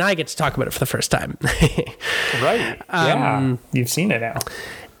 You and I get to talk about it for the first time. Right. Yeah. You've seen it now.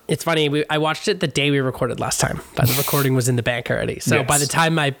 It's funny. I watched it the day we recorded last time, but the recording was in the bank already. So Yes.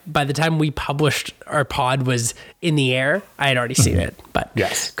 by the time we published, our pod was in the air. I had already seen it, but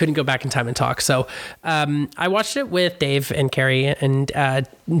Yes. couldn't go back in time and talk. So I watched it with Dave and Carrie and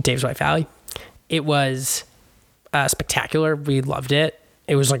Dave's wife Allie. It was spectacular. We loved it.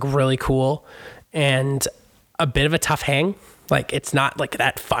 It was like really cool and a bit of a tough hang. Like it's not like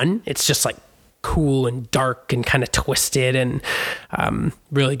that fun. It's just like cool and dark and kind of twisted and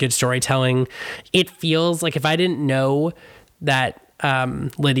really good storytelling. It feels like if I didn't know that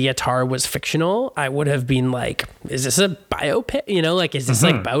Lydia Tarr was fictional, I would have been like, is this a biopic? You know, like, is this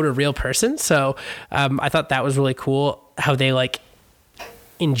like about a real person? So I thought that was really cool how they like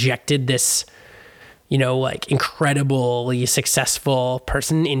injected this, you know, like incredibly successful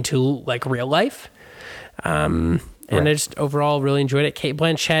person into like real life. And I just overall really enjoyed it. Cate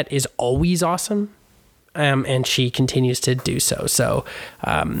Blanchett is always awesome. And she continues to do so. So,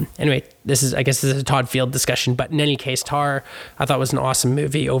 anyway, I guess this is a Todd Field discussion, but in any case, Tar, I thought was an awesome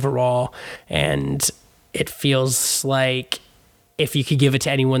movie overall. And it feels like if you could give it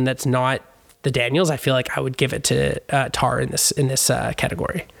to anyone that's not the Daniels, I feel like I would give it to Tar in this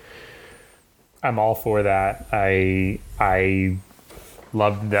category. I'm all for that. I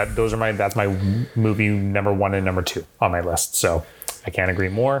love that. That's my movie number 1 and number 2 on my list. So I can't agree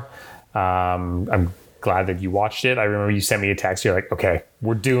more. I'm glad that you watched it. I remember you sent me a text. You're like, okay,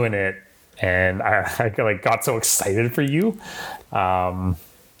 we're doing it. And I like got so excited for you. Yeah,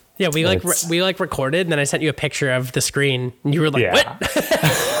 we recorded and then I sent you a picture of the screen and you were like, what?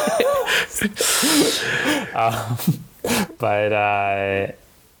 But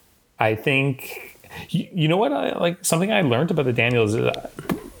I think, you know what, something I learned about the Daniels is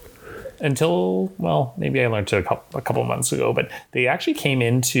maybe I learned it a couple months ago, but they actually came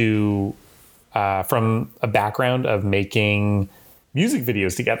into from a background of making music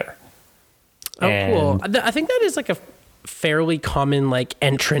videos together. Oh, cool. I think that is like a fairly common like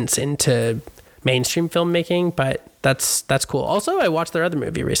entrance into mainstream filmmaking, but that's cool. Also, I watched their other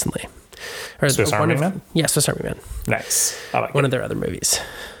movie recently. Swiss Army Man? Yeah, Swiss Army Man. Nice. I like one of their other movies.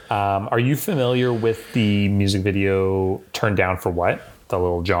 Are you familiar with the music video Turn Down for What? The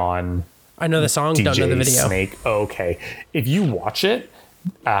Little John. I know the song, DJ don't know the video. Snake. Oh, okay. If you watch it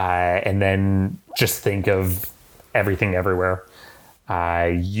and then just think of Everything Everywhere,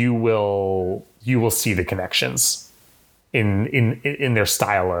 you will see the connections in their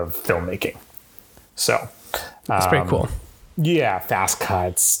style of filmmaking. So that's pretty cool. Yeah, fast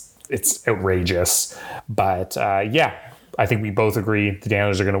cuts. It's outrageous. But I think we both agree the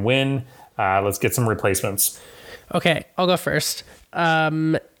Daniels are going to win. Let's get some replacements. Okay, I'll go first.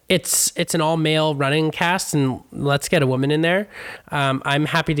 It's an all-male running cast, and let's get a woman in there. I'm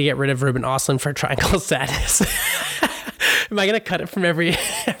happy to get rid of Ruben Östlund for Triangle of Sadness. Am I going to cut it from every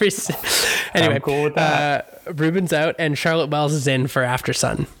Anyway, I'm cool with that. Ruben's out, and Charlotte Wells is in for After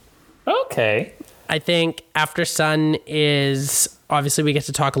Sun. Okay. I think After Sun is... Obviously, we get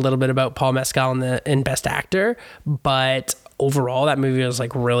to talk a little bit about Paul Mescal in Best Actor, but overall, that movie was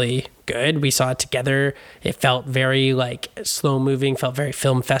like really good. We saw it together. It felt very like slow moving, felt very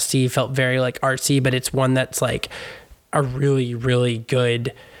film festy, felt very like artsy, but it's one that's like a really, really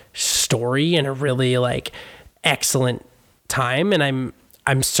good story and a really like excellent time. And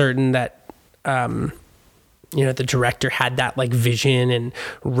I'm certain that the director had that like vision and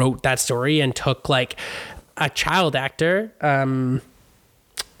wrote that story and took like a child actor,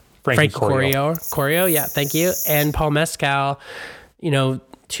 Frank Corio, yeah, thank you, and Paul Mescal,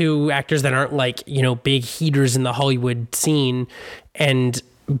 two actors that aren't like, big heaters in the Hollywood scene, and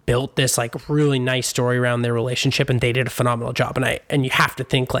built this like really nice story around their relationship, and they did a phenomenal job. And you have to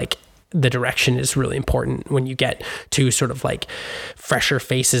think like the direction is really important when you get two sort of like fresher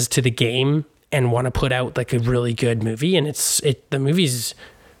faces to the game and want to put out like a really good movie, and the movie's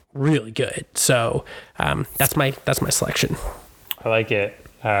really good. So that's my selection. I like it.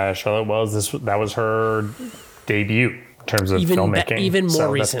 Charlotte Wells, that was her debut in terms of filmmaking. Even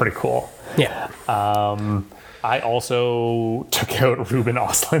more recent. That's pretty cool. Yeah. I also took out Ruben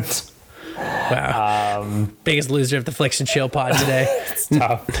Östlund. Wow. Biggest loser of the Flicks and Chill pod today. It's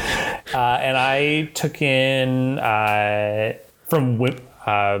tough. And I took in from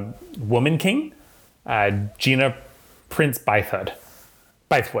Woman King, Gina Prince Bythewood.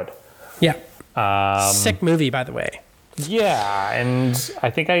 Yeah. Sick movie, by the way. Yeah, and I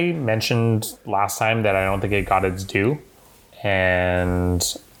think I mentioned last time that I don't think it got its due, and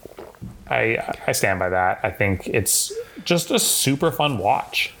I stand by that. I think it's just a super fun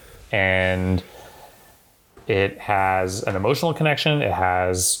watch, and It has an emotional connection. It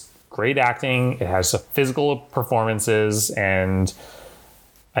has great acting. It has physical performances. And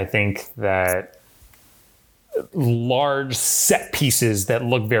I think that large set pieces that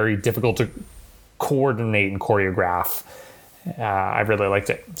look very difficult to coordinate and choreograph. I really liked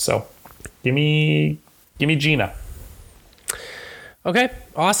it. So give me Gina. Okay,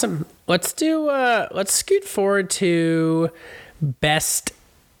 awesome. Let's scoot forward to Best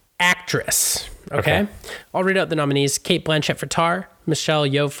Actress. Okay. I'll read out the nominees: Cate Blanchett for Tar, Michelle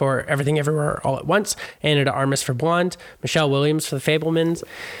Yeoh for Everything Everywhere All at Once, Ana de Armas for Blonde, Michelle Williams for The Fabelmans,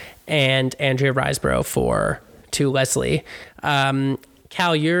 and Andrea Riseborough for To Leslie.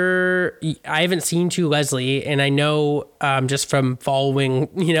 Cal, I haven't seen To Leslie, and I know just from following,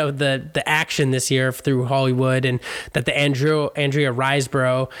 the action this year through Hollywood, and that the Andrea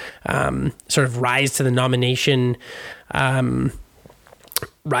Riseborough sort of rise to the nomination,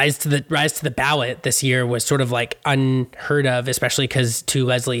 rise to the ballot this year was sort of like unheard of, especially because To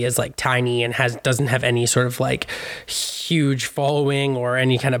Leslie is like tiny and doesn't have any sort of like huge following or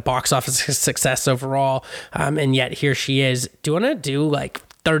any kind of box office success overall. And yet here she is. Do you want to do like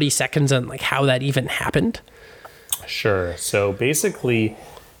 30 seconds on like how that even happened? Sure. So basically,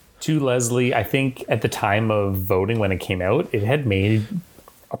 To Leslie, I think at the time of voting when it came out, it had made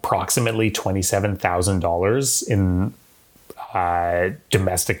approximately $27,000 in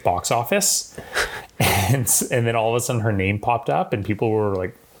domestic box office, and then all of a sudden her name popped up and people were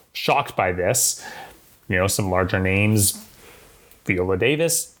like shocked by this. Some larger names, Viola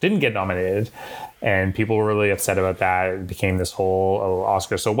Davis, didn't get nominated, and people were really upset about that. It became this whole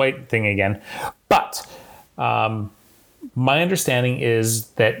Oscar so white thing again. But my understanding is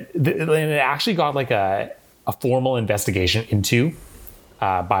that it actually got like a formal investigation into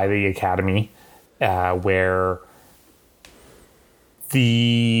by the Academy, where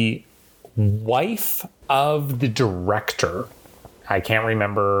the wife of the director, I can't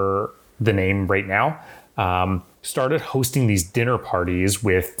remember the name right now, started hosting these dinner parties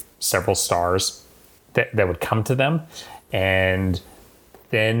with several stars that would come to them. And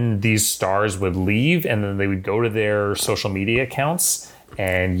then these stars would leave, and then they would go to their social media accounts,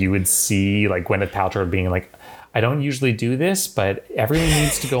 and you would see like Gwyneth Paltrow being like, I don't usually do this, but everyone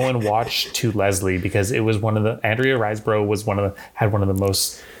needs to go and watch To Leslie, because it was Andrea Riseborough had one of the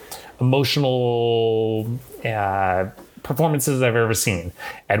most emotional performances I've ever seen.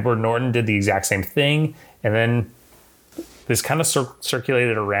 Edward Norton did the exact same thing. And then this kind of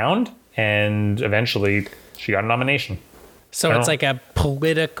circulated around, and eventually she got a nomination. So it's like a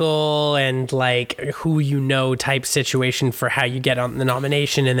political and like who type situation for how you get on the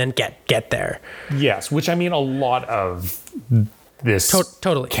nomination and then get there. Yes, which I mean, a lot of this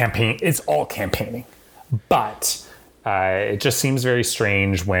totally campaign, it's all campaigning. But it just seems very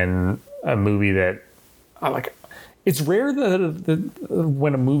strange when a movie that it's rare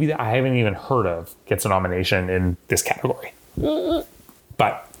when a movie that I haven't even heard of gets a nomination in this category.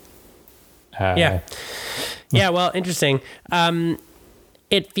 But yeah, well, interesting.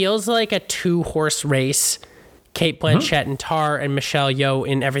 It feels like a 2-horse race. Cate Blanchett in Tar and Michelle Yeoh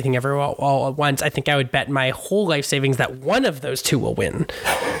in Everything Everywhere All at Once. I think I would bet my whole life savings that one of those two will win.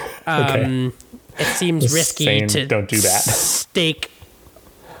 Okay. It seems risky to don't do that. Stake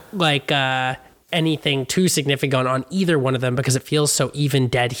like anything too significant on either one of them, because it feels so even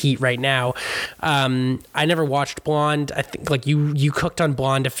dead heat right now. I never watched Blonde. I think like you cooked on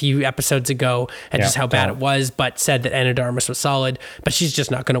Blonde a few episodes ago and just how bad it was, but said that Ana de Armas was solid, but she's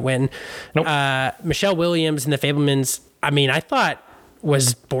just not going to win. Nope. Michelle Williams in The Fabelmans, I thought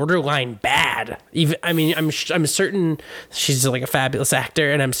was borderline bad. Even I'm certain she's like a fabulous actor,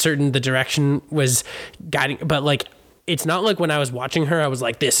 and I'm certain the direction was guiding, but like, it's not like when I was watching her, I was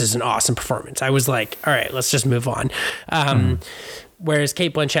like, this is an awesome performance. I was like, all right, let's just move on. Whereas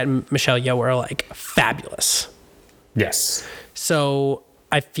Cate Blanchett and Michelle Yeoh were like fabulous. Yes. So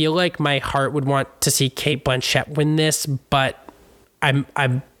I feel like my heart would want to see Cate Blanchett win this, but I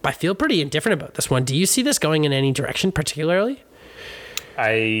feel pretty indifferent about this one. Do you see this going in any direction particularly?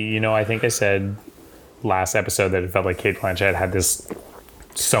 I think I said last episode that it felt like Cate Blanchett had this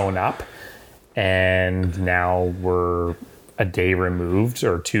sewn up. And now we're a day removed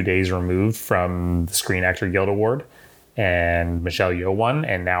or 2 days removed from the Screen Actor Guild Award, and Michelle Yeoh won,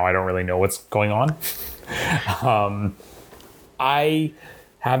 and now I don't really know what's going on. I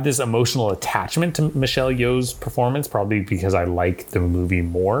have this emotional attachment to Michelle Yeoh's performance, probably because I like the movie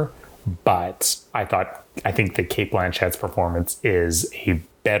more, but I think that Cate Blanchett's performance is a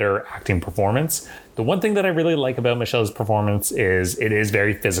better acting performance. The one thing that I really like about Michelle's performance is it is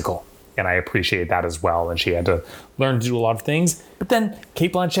very physical. and I appreciate that as well. And she had to learn to do a lot of things. But then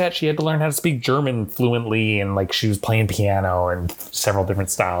Cate Blanchett, she had to learn how to speak German fluently, and like she was playing piano and several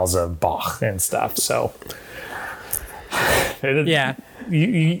different styles of Bach and stuff. So Yeah.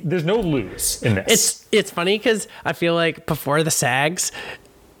 There's no lose in this. It's funny because I feel like before the SAGs,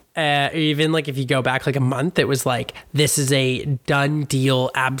 even like if you go back like a month, it was like, this is a done deal,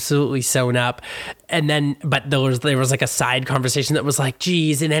 absolutely sewn up. And then, but there was like a side conversation that was like,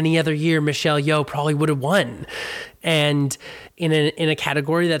 geez, in any other year, Michelle Yeoh probably would have won. And in a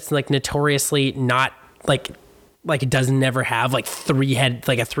category that's like notoriously not like it doesn't never have like a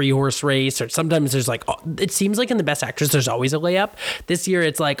 3-horse race, or sometimes there's like, it seems like in the Best Actress there's always a layup. This year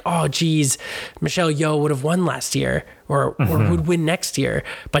it's like, oh geez, Michelle Yeoh would have won last year, or would win next year,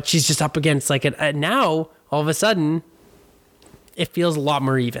 but she's just up against like now all of a sudden it feels a lot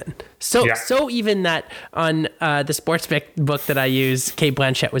more even. So even that on the sports book that I use, Cate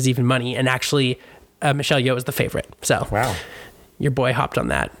Blanchett was even money, and actually Michelle Yeoh was the favorite. So wow, your boy hopped on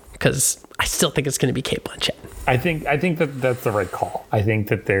that because I still think it's going to be Cate Blanchett. I think that that's the right call. I think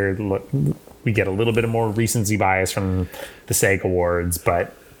that we get a little bit of more recency bias from the SAG Awards,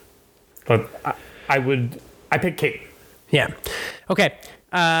 but I pick Cate. Yeah. Okay.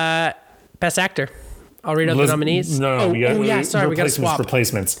 Best Actor. I'll read out the nominees. No, we got to swap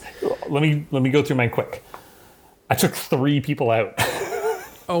replacements. Let me go through mine quick. I took 3 people out.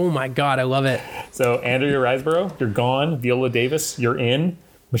 Oh my God, I love it. So Andrea Riseborough, you're gone. Viola Davis, you're in.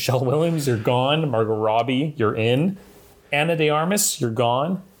 Michelle Williams, you're gone. Margot Robbie, you're in. Ana de Armas, you're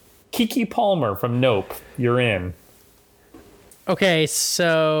gone. Keke Palmer from Nope, you're in. Okay,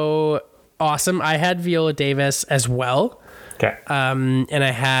 so awesome. I had Viola Davis as well. Okay. And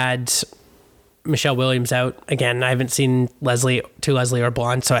I had Michelle Williams out. Again, I haven't seen Leslie or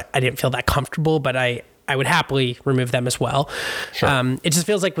Blonde, so I didn't feel that comfortable, but I would happily remove them as well. Sure. It just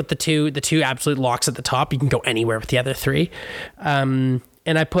feels like with the two absolute locks at the top, you can go anywhere with the other 3.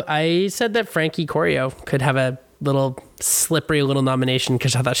 And I said that Frankie Corio could have a little slippery little nomination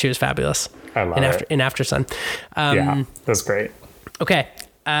because I thought she was fabulous. I love it. In After Sun. Yeah, that's great. Okay,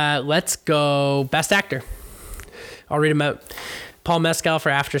 let's go Best Actor. I'll read them out. Paul Mescal for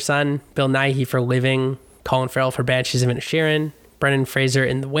After Sun, Bill Nighy for Living, Colin Farrell for Banshees of Inisherin, Brendan Fraser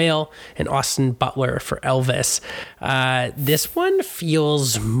in The Whale, and Austin Butler for Elvis. This one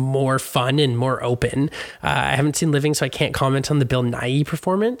feels more fun and more open. I haven't seen Living, so I can't comment on the Bill Nighy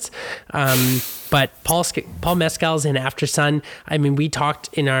performance. But Paul Mescal's in After Sun. I mean, we talked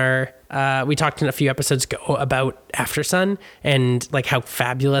in a few episodes ago about After Sun and like how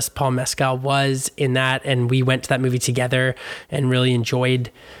fabulous Paul Mescal was in that, and we went to that movie together and really enjoyed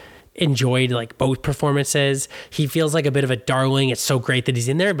like both performances. He feels like a bit of a darling. It's so great that he's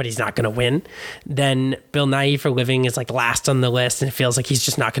in there, but he's not going to win. Then Bill Nighy for Living is like last on the list, and it feels like he's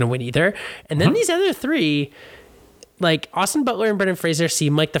just not going to win either. And then these other 3, like Austin Butler and Brendan Fraser,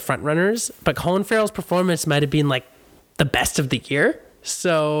 seem like the front runners, but Colin Farrell's performance might have been like the best of the year.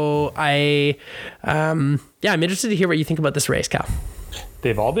 So I'm interested to hear what you think about this race, Cal.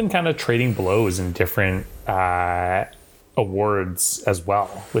 They've all been kind of trading blows in different awards as well,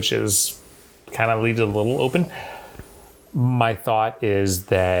 which is kind of leaves it a little open. My thought is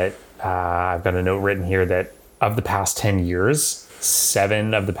that I've got a note written here that of the past 10 years,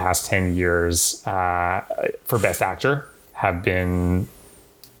 7 of the past 10 years for Best Actor have been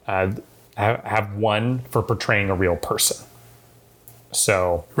have won for portraying a real person.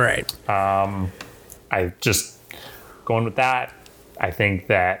 So right, I just going with that. I think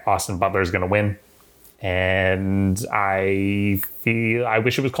that Austin Butler is going to win. And I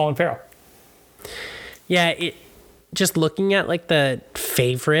wish it was Colin Farrell. Yeah, just looking at like the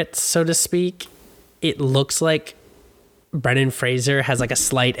favorites, so to speak, it looks like Brendan Fraser has like a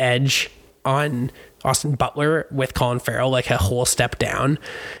slight edge on Austin Butler with Colin Farrell, like a whole step down.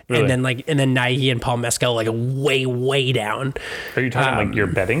 Really? And then Nighy and Paul Mescal like way, way down. Are you talking like your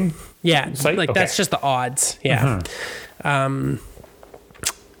betting? Yeah, site? Like that's just the odds. Yeah.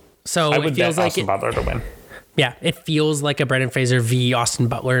 So I would it feels bet like Austin Butler to win. Yeah, it feels like a Brendan Fraser v. Austin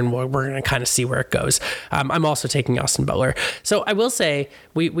Butler, and we're going to kind of see where it goes. I'm also taking Austin Butler. So I will say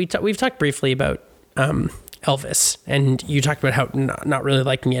we've talked briefly about Elvis, and you talked about how not really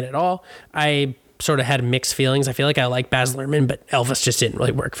liking it at all. I sort of had mixed feelings. I feel like I like Baz Luhrmann, but Elvis just didn't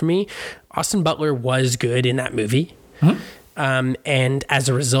really work for me. Austin Butler was good in that movie, and as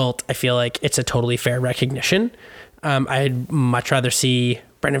a result, I feel like it's a totally fair recognition. I'd much rather see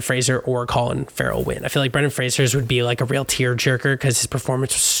Brendan Fraser or Colin Farrell win. I feel like Brendan Fraser's would be like a real tearjerker because his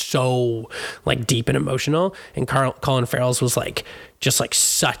performance was so like deep and emotional, and Colin Farrell's was like just like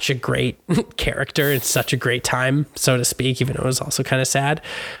such a great character and such a great time, so to speak, even though it was also kind of sad.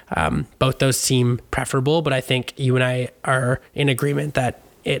 Both those seem preferable, but I think you and I are in agreement that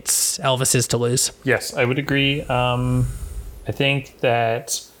it's Elvis's to lose. Yes, I would agree. I think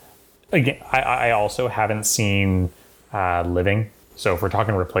that, again, I also haven't seen Living. So if we're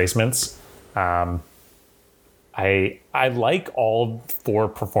talking replacements, I like all 4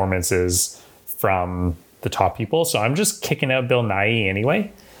 performances from the top people. So I'm just kicking out Bill Nighy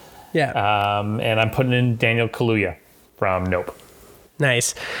anyway. Yeah. And I'm putting in Daniel Kaluuya from Nope.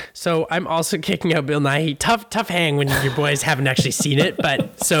 Nice. So I'm also kicking out Bill Nighy. Tough hang when your boys haven't actually seen it,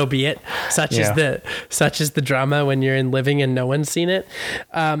 but so be it. Such is the drama when you're in Living and no one's seen it.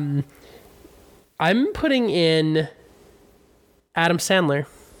 I'm putting in Adam Sandler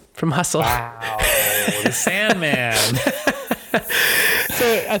from Hustle. Wow, the Sandman.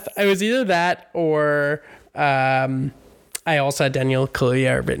 So I was either that or I also had Daniel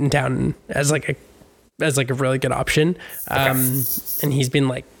Kaluuya written down as like a really good option. And he's been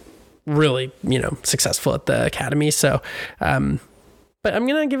like really, successful at the Academy. So, but I'm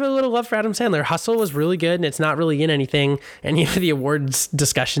going to give it a little love for Adam Sandler. Hustle was really good, and it's not really in any of the awards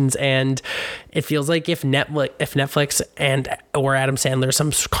discussions. And it feels like if Netflix or Adam Sandler,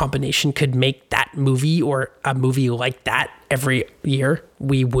 some combination could make that movie or a movie like that every year,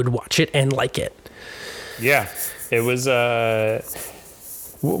 we would watch it and like it. Yeah, it was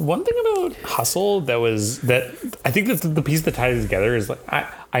one thing about Hustle that I think that the piece that ties it together is like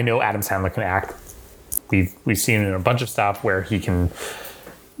I know Adam Sandler can act. We've seen it in a bunch of stuff where he can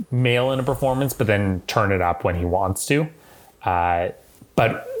mail in a performance, but then turn it up when he wants to.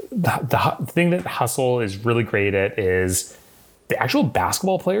 But the thing that Hustle is really great at is the actual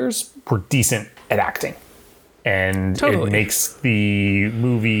basketball players were decent at acting, and Totally. It makes the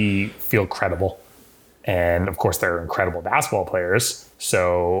movie feel credible. And of course, they're incredible basketball players,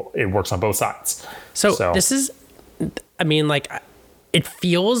 so it works on both sides. So this is, I mean, like, it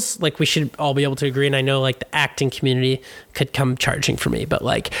feels like we should all be able to agree, and I know like the acting community could come charging for me, but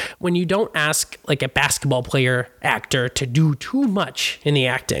like when you don't ask like a basketball player actor to do too much in the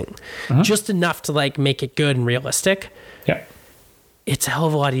acting, just enough to like make it good and realistic, yeah, it's a hell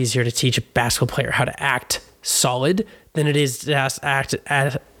of a lot easier to teach a basketball player how to act solid than it is to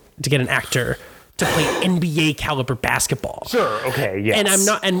to get an actor to play NBA caliber basketball. sure, okay, yes.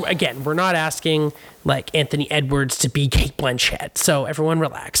 And again, we're not asking like Anthony Edwards to be Kate Blanchett, so everyone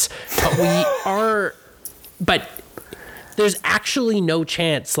relax. But there's actually no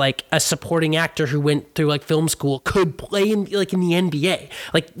chance like a supporting actor who went through like film school could play in the NBA,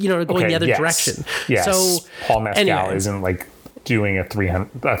 like, going the other direction. Yes. So Paul Mescal anyway. isn't like doing a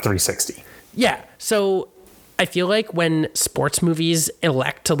 360. Yeah. So I feel like when sports movies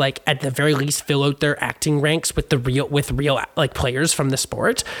elect to like at the very least fill out their acting ranks with real like players from the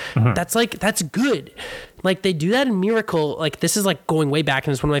sport, that's good. Like they do that in Miracle. Like this is like going way back,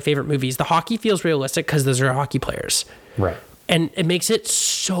 and it's one of my favorite movies. The hockey feels realistic because those are hockey players. Right. And it makes it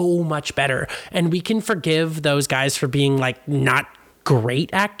so much better. And we can forgive those guys for being like not great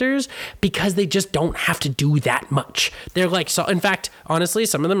actors because they just don't have to do that much. They're like, so in fact, honestly,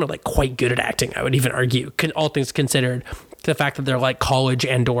 some of them are like quite good at acting. I would even argue, all things considered, the fact that they're like college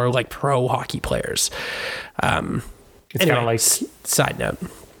and or like pro hockey players. It's kind of like side note.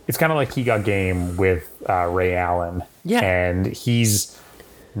 It's kind of like He Got Game with Ray Allen. Yeah. And he's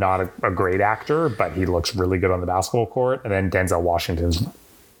not a great actor, but he looks really good on the basketball court. And then Denzel Washington's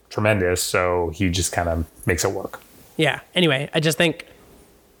tremendous, so he just kind of makes it work. Yeah. Anyway, I just think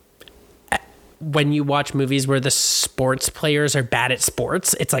when you watch movies where the sports players are bad at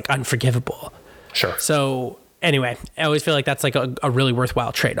sports, it's like unforgivable. Sure. So anyway, I always feel like that's like a really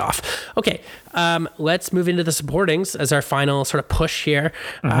worthwhile trade-off. Okay. Let's move into the supportings as our final sort of push here.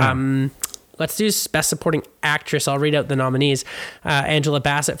 Let's do Best Supporting Actress. I'll read out the nominees. Angela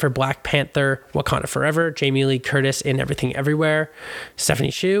Bassett for Black Panther, Wakanda Forever. Jamie Lee Curtis in Everything Everywhere.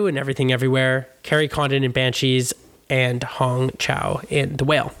 Stephanie Hsu in Everything Everywhere. Carrie Condon in Banshees. And Hong Chow in The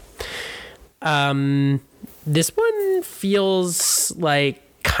Whale. This one feels like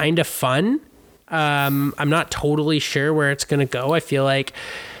kind of fun. I'm not totally sure where it's going to go. I feel like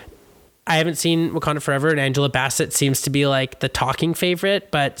I haven't seen Wakanda Forever, and Angela Bassett seems to be like the talking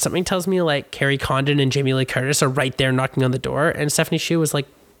favorite, but something tells me like Carrie Condon and Jamie Lee Curtis are right there knocking on the door, and Stephanie Hsu was like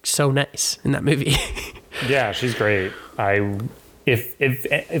so nice in that movie. Yeah, she's great.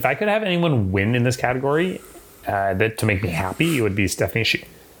 If I could have anyone win in this category that to make me happy, it would be Stephanie Hsu.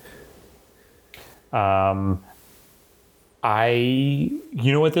 You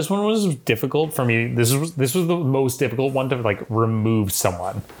know what, this one was difficult for me. This was the most difficult one to like remove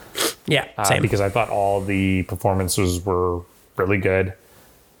someone. Yeah, same. Because I thought all the performances were really good.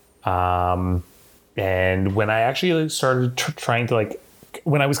 And when I actually started trying to like,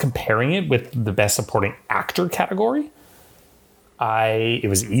 when I was comparing it with the best supporting actor category, it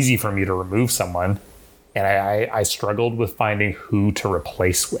was easy for me to remove someone, and I struggled with finding who to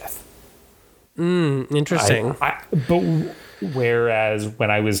replace with. Interesting. But whereas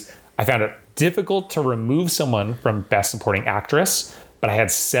when I found it difficult to remove someone from best supporting actress, but I had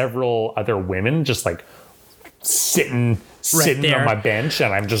several other women just like sitting on my bench,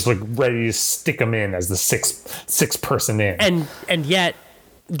 and I'm just like ready to stick them in as the sixth person in. And yet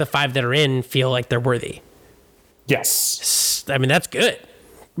the 5 that are in feel like they're worthy. Yes. I mean, that's good.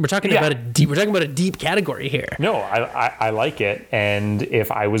 We're talking about a deep category here. No, I like it. And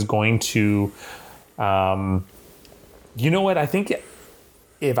if I was going to, you know what? I think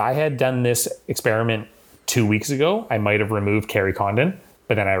if I had done this experiment 2 weeks ago, I might have removed Carrie Condon.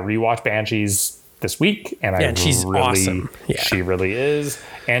 But then I rewatched Banshees this week, and she's awesome. Yeah. She really is.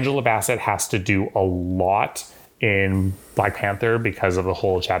 Angela Bassett has to do a lot in Black Panther because of the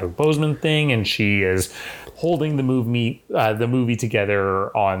whole Chadwick Boseman thing, and she is holding the movie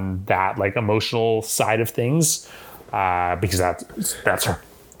together on that like emotional side of things, because that's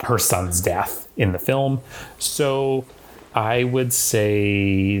her son's death in the film. So I would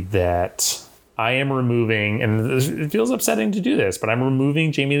say that I am removing, and it feels upsetting to do this, but I'm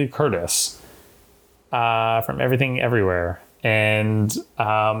removing Jamie Lee Curtis from Everything Everywhere. And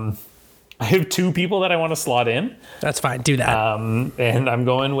I have 2 people that I want to slot in. That's fine. Do that. And I'm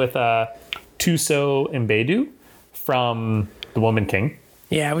going with Thuso Mbedu from The Woman King.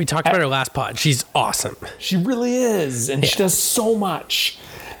 Yeah, we talked about her last pod. She's awesome. She really is. And she does so much.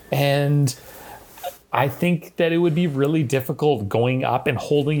 And I think that it would be really difficult going up and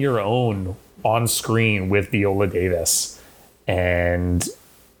holding your own on screen with Viola Davis. And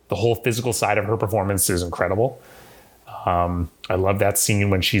the whole physical side of her performance is incredible. I love that scene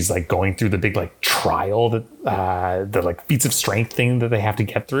when she's like going through the big like trial, that the like feats of strength thing that they have to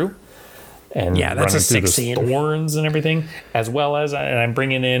get through, and that's a sick scene. Thorns and everything, as well as, and I'm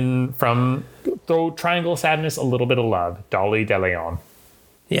bringing in from Triangle of Sadness a little bit of love, Dolly De Leon.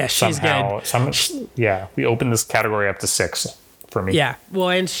 Yeah, she's good. We opened this category up to 6 for me. Yeah, well,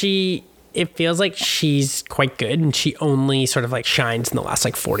 and it feels like she's quite good, and she only sort of like shines in the last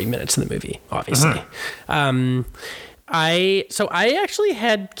like 40 minutes of the movie, obviously. Mm-hmm. I actually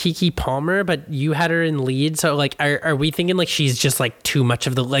had Keke Palmer, but you had her in lead. So like, are we thinking like she's just like too much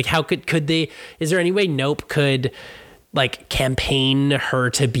of the, like, how could they, is there any way Nope could like campaign her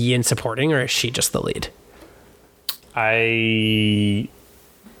to be in supporting, or is she just the lead? I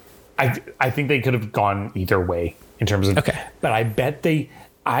think they could have gone either way in terms of, okay. But I bet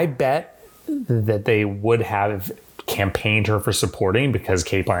that they would have campaigned her for supporting, because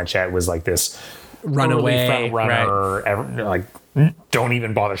Cate Blanchett was like this runaway front runner, right. Like don't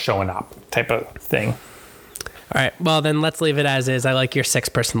even bother showing up type of thing. All right, well then let's leave it as is. I like your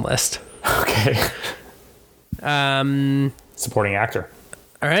 6-person list. Okay. Supporting actor.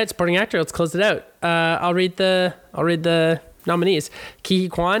 All right, supporting actor. Let's close it out. I'll read the nominees. Ke Huy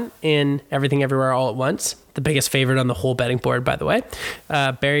Quan in Everything Everywhere All at Once, the biggest favorite on the whole betting board, by the way.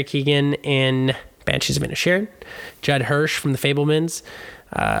 Barry Keoghan in Banshees of Inisherin. Judd Hirsch from The Fabelmans.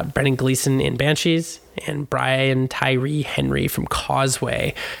 Brendan Gleeson in Banshees, and Brian Tyree Henry from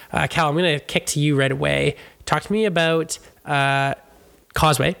Causeway. Cal, I'm going to kick to you right away. Talk to me about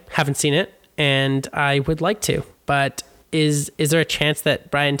Causeway. Haven't seen it, and I would like to, but is there a chance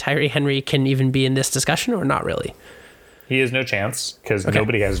that Brian Tyree Henry can even be in this discussion, or not really? He has no chance, because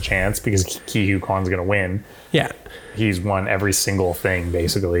nobody has a chance, because Ke Huy Quan's going to win. Yeah. He's won every single thing,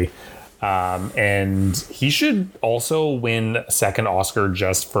 basically. And he should also win a second Oscar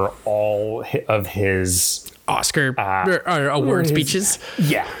just for all of his Oscar or award speeches.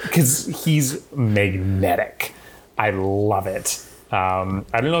 Yeah, because he's magnetic. I love it. I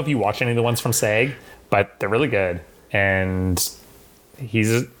don't know if you watch any of the ones from SAG, but they're really good. And he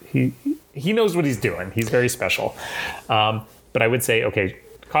knows what he's doing. He's very special. But I would say, okay,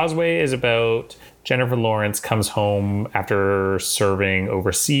 Causeway is about Jennifer Lawrence comes home after serving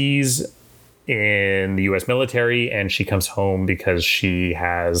overseas in the U.S. military, and she comes home because she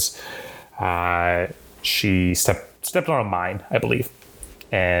has she stepped on a mine, I believe,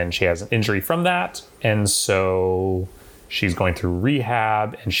 and she has an injury from that, and so she's going through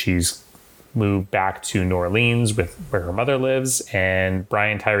rehab, and she's moved back to New Orleans where her mother lives, and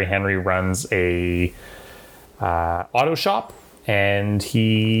Brian Tyree Henry runs a auto shop, and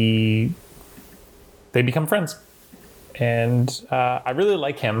they become friends. and I really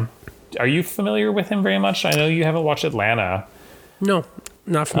like him. Are you familiar with him very much? I know you haven't watched Atlanta. No,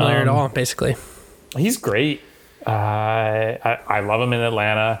 not familiar at all, basically. He's great. I love him in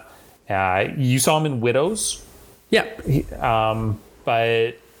Atlanta. You saw him in Widows. Yeah.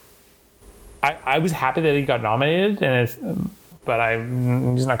 But I was happy that he got nominated, but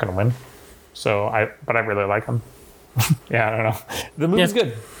he's not going to win. But I really like him. Yeah, I don't know. The movie's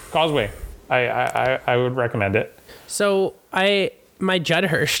good. Causeway. I would recommend it. So my Judd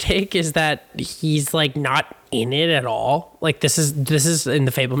Hirsch take is that he's like not in it at all. Like this is in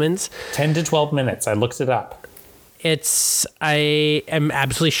The Fabelmans. 10 to 12 minutes. I looked it up. I am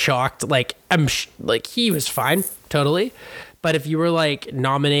absolutely shocked. Like he was fine, totally. But if you were like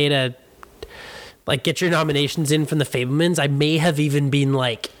get your nominations in from The Fabelmans, I may have even been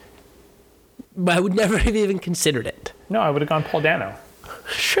like, I would never have even considered it. No, I would have gone Paul Dano.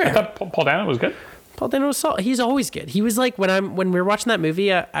 Sure. I thought Paul Dano was good. Paul Dano was solid. He's always good. He was like, when we were watching that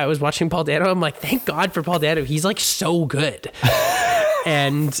movie, I was watching Paul Dano. I'm like, thank God for Paul Dano. He's like so good.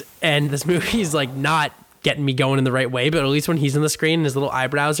 and this movie is like not getting me going in the right way, but at least when he's in the screen, his little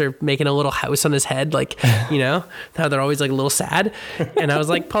eyebrows are making a little house on his head, like, you know, how they're always like a little sad. And I was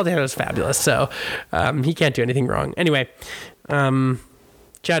like, Paul Dano is fabulous. So he can't do anything wrong. Anyway,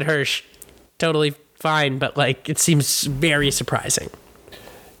 Judd Hirsch, totally fine, but like it seems very surprising.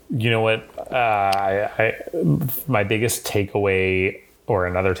 You know what? My biggest takeaway, or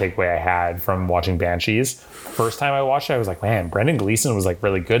another takeaway I had from watching Banshees, first time I watched it, I was like, man, Brendan Gleeson was like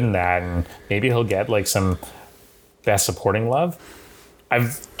really good in that, and maybe he'll get like some best supporting love.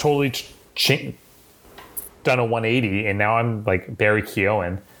 I've totally done a 180, and now I'm like Barry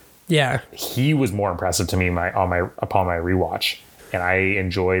Keoghan. Yeah, he was more impressive to me upon my rewatch, and I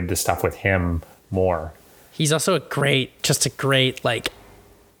enjoyed the stuff with him more. He's also a great like.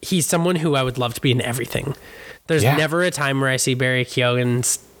 He's someone who I would love to be in everything. There's never a time where I see Barry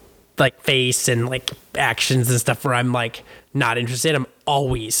Keoghan's like face and like actions and stuff where I'm like not interested. I'm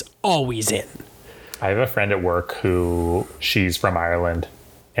always in. I have a friend at work who she's from Ireland,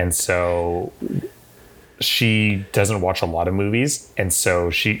 and so she doesn't watch a lot of movies, and so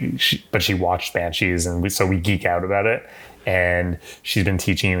she watched Banshees, and so we geek out about it. And she's been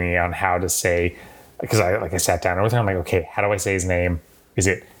teaching me on how to say, because I sat down with her. I'm like, okay, how do I say his name? Is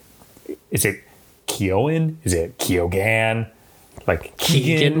it Keoghan? Is it Keoghan? Like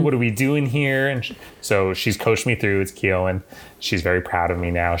Keegan? What are we doing here? And so she's coached me through. It's Keoghan. She's very proud of me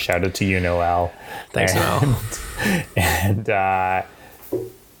now. Shout out to you, Noelle. Thanks, Noelle. And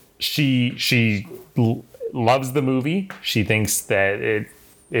she loves the movie. She thinks that it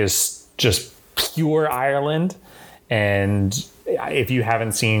is just pure Ireland. And if you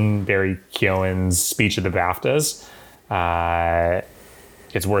haven't seen Barry Keoghan's speech at the BAFTAs,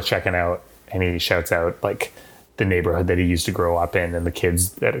 it's worth checking out. And he shouts out like the neighborhood that he used to grow up in and the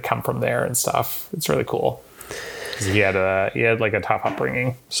kids that had come from there and stuff. It's really cool. He had like a tough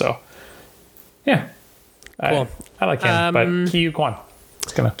upbringing. So yeah, cool. I like him. But Ke Huy Quan,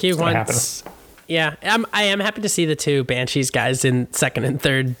 it's gonna happen. Yeah, I am happy to see the two Banshees guys in second and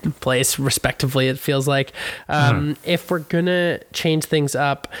third place respectively. It feels like if we're gonna change things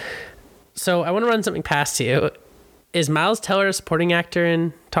up, so I want to run something past you. Is Miles Teller a supporting actor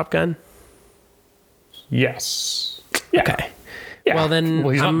in Top Gun? Yes. Yeah. Okay. Yeah. Well, then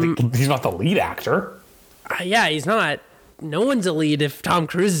he's not the lead actor. Yeah, he's not. No one's a lead if Tom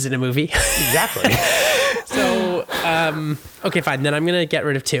Cruise is in a movie. Exactly. So, okay, fine. Then I'm going to get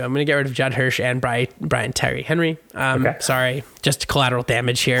rid of two. I'm going to get rid of Judd Hirsch and Brian Tyree Henry. Okay. Sorry, just collateral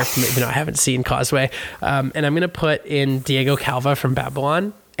damage here, even though I haven't seen Causeway. And I'm going to put in Diego Calva from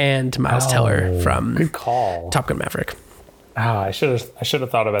Babylon and Miles Teller from good call. Top Gun Maverick. I should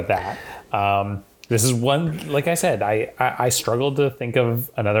have thought about that. This is one, like I said, I struggled to think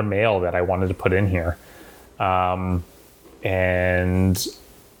of another male that I wanted to put in here. And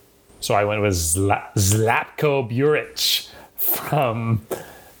so I went with Zlatko Buric from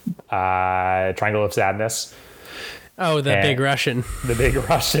Triangle of Sadness. Oh, the Big Russian. The Big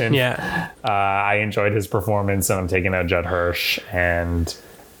Russian. Yeah. I enjoyed his performance, and I'm taking out Judd Hirsch. And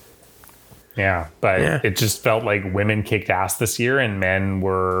it just felt like women kicked ass this year, and men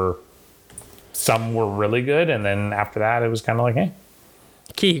some were really good, and then after that, it was kind of like, hey.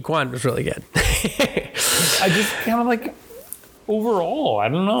 Ke Huy Quan was really good. I just kind of like, overall, I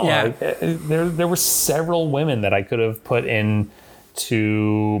don't know. Yeah. There were several women that I could have put in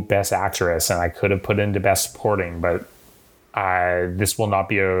to Best Actress, and I could have put into Best Supporting, but this will not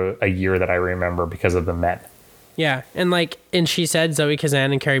be a year that I remember because of the men. Yeah, and she said Zoe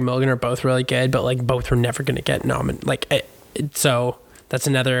Kazan and Carey Mulligan are both really good, but like both were never going to get nominated. So that's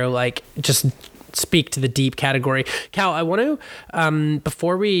another like just speak to the deep category. Cal, I want to,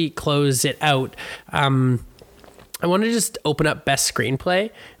 before we close it out, I want to just open up best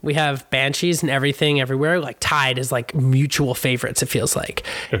screenplay. We have Banshees and Everything Everywhere, like tied as like mutual favorites, it feels like.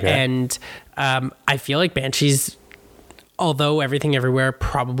 Okay. And I feel like Banshees, although Everything Everywhere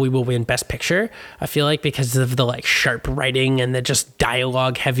probably will win Best Picture, I feel like because of the like sharp writing and the just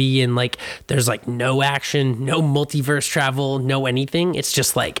dialogue heavy and like there's like no action, no multiverse travel, no anything. It's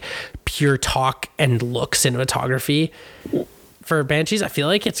just like pure talk and look cinematography. For Banshees, I feel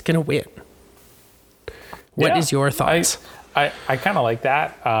like it's going to win. What is your thoughts? I kind of like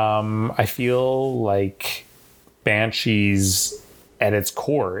that. I feel like Banshees at its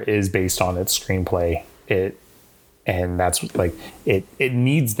core is based on its screenplay. And that's like, it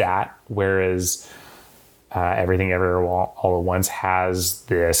needs that. Whereas Everything Everywhere All at Once has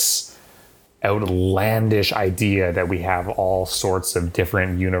this outlandish idea that we have all sorts of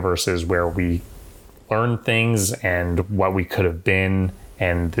different universes where we learn things and what we could have been,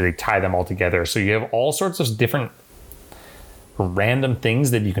 and they tie them all together. So you have all sorts of different random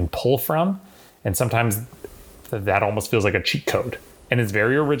things that you can pull from. And sometimes that almost feels like a cheat code. And it's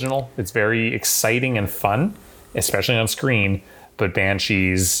very original. It's very exciting and fun, especially on screen. But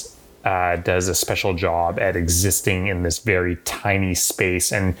Banshees does a special job at existing in this very tiny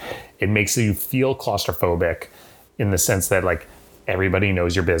space. And it makes you feel claustrophobic in the sense that like everybody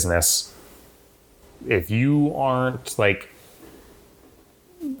knows your business. If you aren't like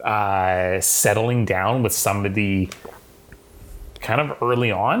settling down with somebody kind of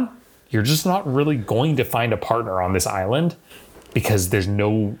early on, you're just not really going to find a partner on this island because there's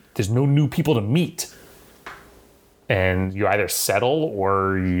no new people to meet. And you either settle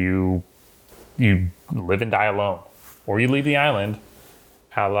or you live and die alone, or you leave the island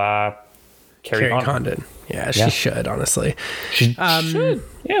a la Carrie Condon. Yeah, she should, honestly. She should.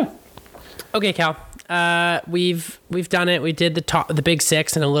 Yeah. Okay, Cal. We've done it. We did the big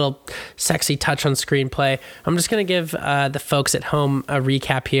six and a little sexy touch on screenplay. I'm just going to give the folks at home a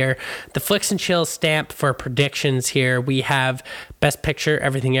recap here. The Flicks and Chill stamp for predictions here. We have Best Picture,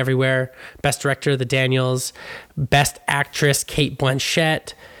 Everything Everywhere. Best Director, The Daniels. Best Actress, Cate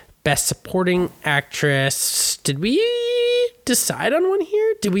Blanchett. Best Supporting Actress. Did we decide on one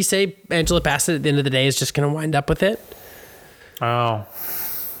here? Did we say Angela Bassett at the end of the day is just going to wind up with it? Oh,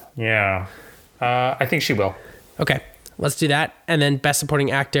 yeah. I think she will. Okay, let's do that. And then Best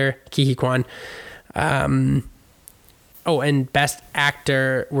Supporting Actor, Ke Huy Quan. And Best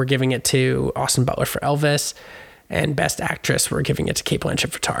Actor, we're giving it to Austin Butler for Elvis. And Best Actress, we're giving it to Cate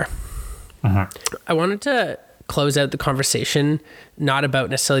Blanchett for Tar. I wanted to close out the conversation, not about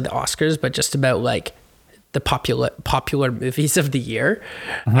necessarily the Oscars, but just about like the popular movies of the year.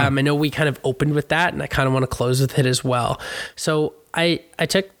 I know we kind of opened with that, and I kind of want to close with it as well. So I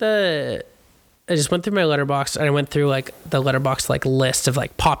just went through my Letterboxd, and I went through like the Letterboxd like list of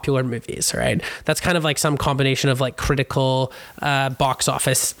like popular movies, right? That's kind of like some combination of like critical, box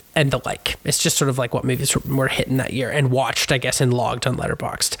office, and the like. It's just sort of like what movies were hitting that year and watched, I guess, and logged on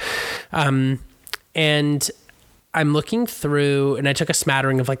Letterboxd. And I'm looking through, and I took a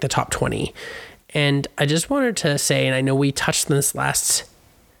smattering of like the top 20. And I just wanted to say, and I know we touched on this last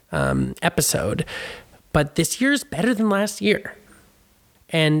episode, but this year's better than last year.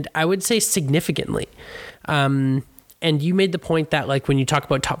 And I would say significantly. And you made the point that like when you talk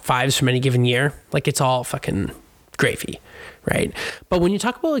about top fives from any given year, like it's all fucking gravy, right? But when you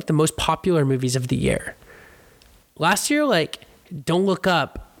talk about like the most popular movies of the year, last year, like Don't Look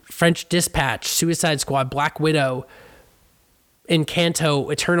Up, French Dispatch, Suicide Squad, Black Widow,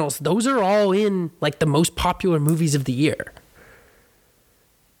 Encanto, Eternals, those are all in like the most popular movies of the year.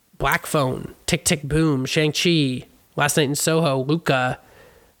 Black Phone, Tick Tick Boom, Shang-Chi, Last Night in Soho, Luca.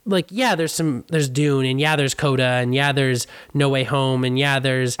 Like, yeah, there's Dune, and yeah, there's Coda, and yeah, there's No Way Home, and yeah,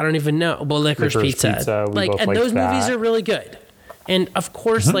 there's, I don't even know, well, Licorice Pizza. Like, and those movies are really good. And of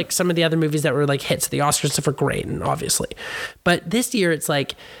course, like some of the other movies that were like hits at the Oscars stuff were great, and obviously. But this year, it's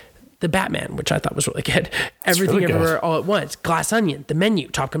like The Batman, which I thought was really good. Everything really Everywhere good. All at Once, Glass Onion, The Menu,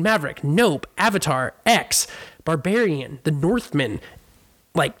 Top Gun Maverick, Nope, Avatar, X, Barbarian, The Northman,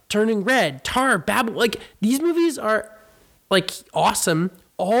 like Turning Red, Tar, Babel. Like these movies are like awesome,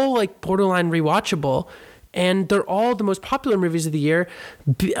 all like borderline rewatchable, and they're all the most popular movies of the year.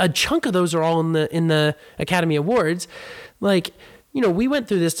 A chunk of those are all in the Academy Awards. Like, you know, we went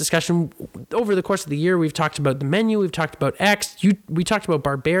through this discussion over the course of the year. We've talked about The Menu. We've talked about X. We talked about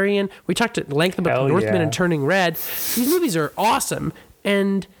Barbarian. We talked at length about The Northman and Turning Red. These movies are awesome.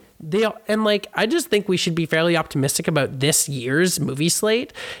 And I just think we should be fairly optimistic about this year's movie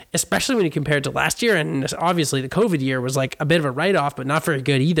slate, especially when you compare it to last year. And obviously the COVID year was like a bit of a write-off, but not very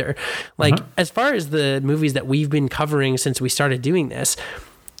good either. Like as far as the movies that we've been covering since we started doing this,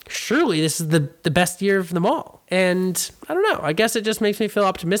 surely this is the best year of them all. And I don't know, I guess it just makes me feel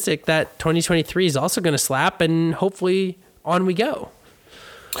optimistic that 2023 is also going to slap, and hopefully on we go.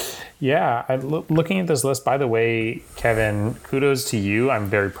 Yeah, looking at this list, by the way, Kevin, kudos to you. I'm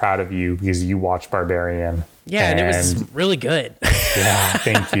very proud of you because you watched Barbarian. Yeah, and it was really good. Yeah,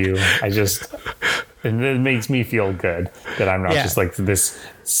 thank you. And it makes me feel good that I'm not just like this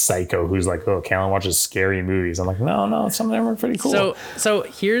psycho who's like, oh, Callan watches scary movies. I'm like, no, some of them are pretty cool. So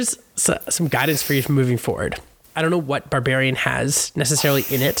here's some guidance for you from moving forward. I don't know what Barbarian has necessarily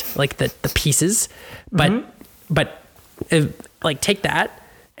in it, like the pieces, but like take that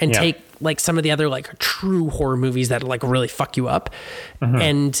and take like some of the other like true horror movies that like really fuck you up,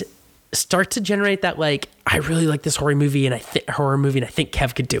 and start to generate that like, I really like this horror movie and I think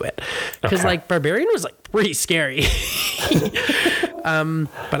Kev could do it, because like Barbarian was like pretty scary.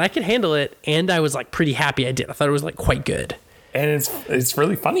 But I could handle it, and I was like pretty happy I did. I thought it was like quite good, and it's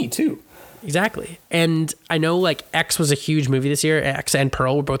really funny too. Exactly. And I know like X was a huge movie this year. X and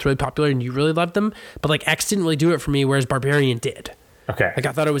Pearl were both really popular and you really loved them, but like X didn't really do it for me, whereas Barbarian did. Okay. Like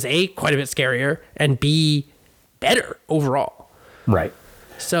I thought it was A, quite a bit scarier, and B, better overall. Right.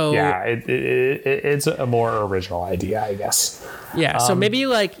 So yeah, it's a more original idea, I guess. Yeah. So maybe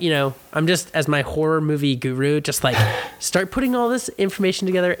like, I'm just, as my horror movie guru, just like start putting all this information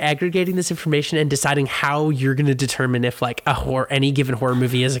together, aggregating this information, and deciding how you're going to determine if like any given horror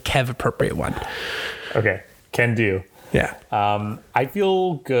movie is a Kev appropriate one. Okay. Can do. Yeah. I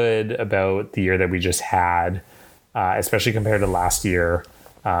feel good about the year that we just had, especially compared to last year.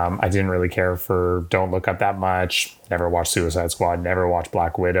 I didn't really care for Don't Look Up that much. Never watched Suicide Squad. Never watched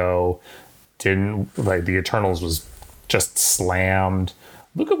Black Widow. Didn't like The Eternals was just slammed.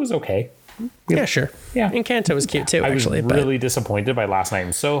 Luca was okay. Yeah, sure. Yeah. Encanto was cute too, actually. I was really disappointed by Last Night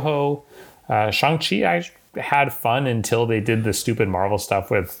in Soho. Shang-Chi, I had fun until they did the stupid Marvel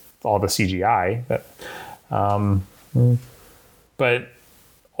stuff with all the CGI. But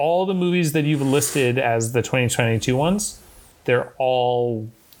all the movies that you've listed as the 2022 ones, they're all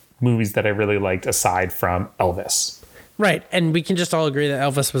movies that I really liked aside from Elvis. Right. And we can just all agree that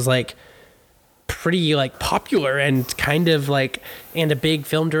Elvis was like pretty like popular and kind of like, and a big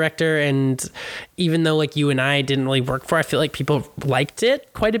film director. And even though like you and I didn't really work for it, I feel like people liked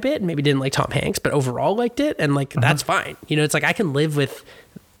it quite a bit. Maybe didn't like Tom Hanks, but overall liked it. And like, that's fine. It's like I can live with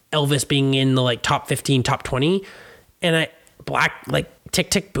Elvis being in the like top 15, top 20. And Tick,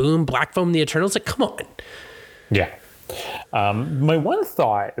 Tick, Boom, Black Phone, The Eternals, like, come on. Yeah. My one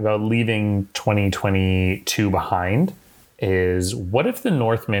thought about leaving 2022 behind is, what if The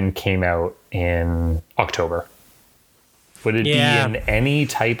Northman came out in October? Would it be in any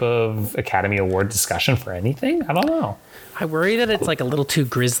type of Academy Award discussion for anything? I don't know. I worry that it's like a little too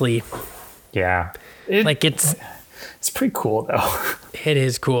grisly. Yeah. It's pretty cool though. It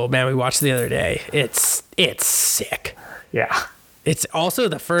is cool, man. We watched it the other day. It's sick. Yeah. It's also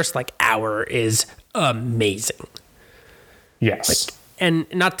the first like hour is amazing. Yes. And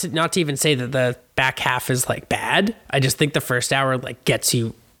not to even say that the back half is like bad. I just think the first hour like gets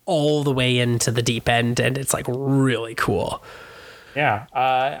you all the way into the deep end, and it's like really cool. Yeah.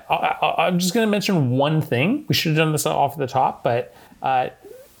 I'm just going to mention one thing. We should have done this off the top, but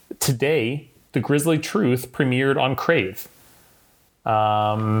today, The Grisly Truth premiered on Crave.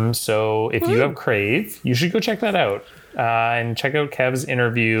 So if you have Crave, you should go check that out. And check out Kev's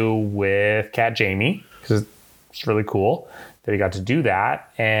interview with Kat Jamie, because it's really cool that he got to do that.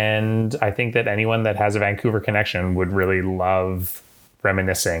 And I think that anyone that has a Vancouver connection would really love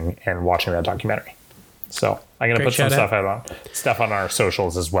reminiscing and watching that documentary. So I'm going to put some stuff on our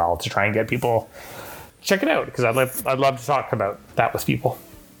socials as well to try and get people check it out, because I'd love to talk about that with people.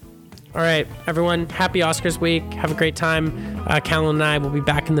 All right, everyone, happy Oscars week. Have a great time. Callan and I will be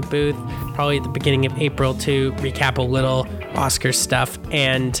back in the booth probably at the beginning of April to recap a little Oscars stuff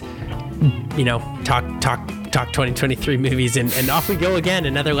and, talk 2023 movies. And off we go again,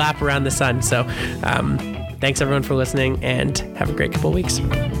 another lap around the sun. So thanks, everyone, for listening, and have a great couple of weeks.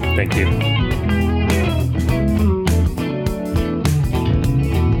 Thank you.